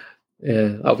 Yeah,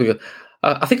 that'll be good.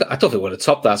 I don't think we're going to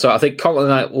top that. So I think Colin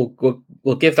and I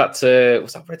will give that to,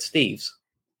 was that Red Steves?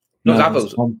 No,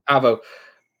 it's Avo.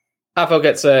 Avo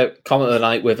gets a comment of the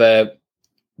night with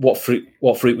what fruit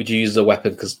would you use as a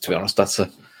weapon? Because to be honest, that's a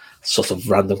sort of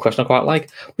random question I quite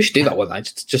like. We should do that one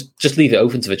night. Just leave it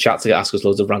open to the chat to ask us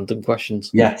loads of random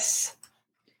questions. Yes.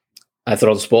 I thought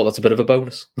on sport, that's a bit of a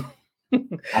bonus.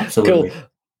 Absolutely. Cool.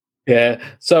 Yeah.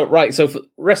 So for the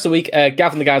rest of the week,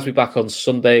 Gavin the guys will be back on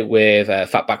Sunday with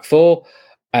Fatback 4.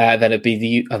 Then it'd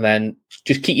be and then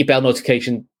just keep your bell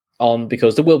notification on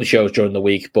because there will be shows during the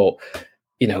week, but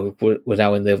you know, we're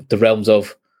now in the realms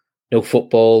of no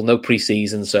football, no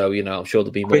preseason, so you know, I'm sure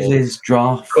there'll be more quizzes,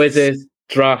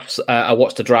 drafts. I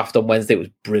watched the draft on Wednesday; it was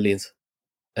brilliant,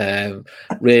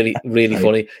 really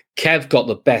funny. Kev got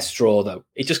the best straw though;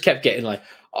 he just kept getting like,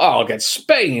 "Oh, I'll get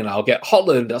Spain, I'll get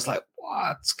Holland." I was like,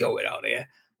 "What's going on here?"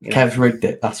 Kev rigged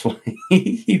it. That's why.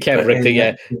 Kev rigged it.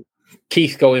 Yeah,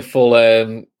 Keith going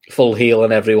full heel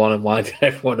on everyone and winding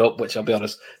everyone up. Which I'll be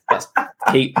honest, that's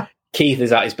Keith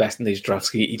is at his best in these drafts.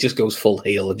 He just goes full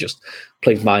heel and just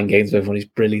plays mind games with everyone. He's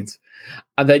brilliant.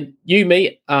 And then you,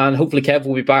 me, and hopefully Kev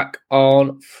will be back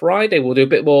on Friday. We'll do a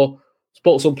bit more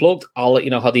Sports Unplugged. I'll let you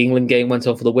know how the England game went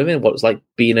on for the women, what it's like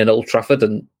being in Old Trafford,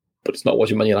 but it's not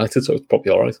watching Man United, so it's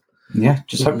probably all right. Yeah,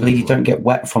 just hopefully you don't get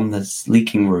wet from this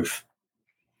leaking roof.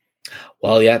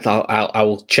 Well, yeah, I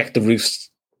will check the roof's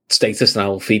status and I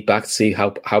will feed back to see how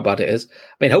bad it is.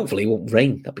 I mean, hopefully it won't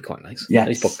rain. That'd be quite nice. Yes. I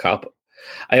need to book a car park.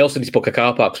 I also need to book a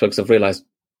car park because I've realised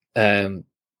I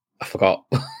forgot.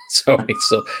 So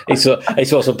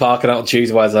it's also parking out on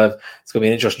Tuesday. It's going to be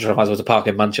an interesting trying to find out to park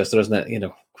in Manchester, isn't it? You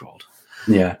know, God.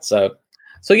 Yeah. So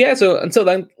until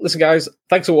then, listen, guys,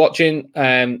 thanks for watching.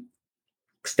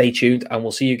 Stay tuned, and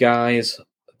we'll see you guys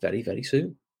very, very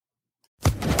soon.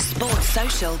 Sports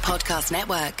Social Podcast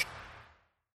Network.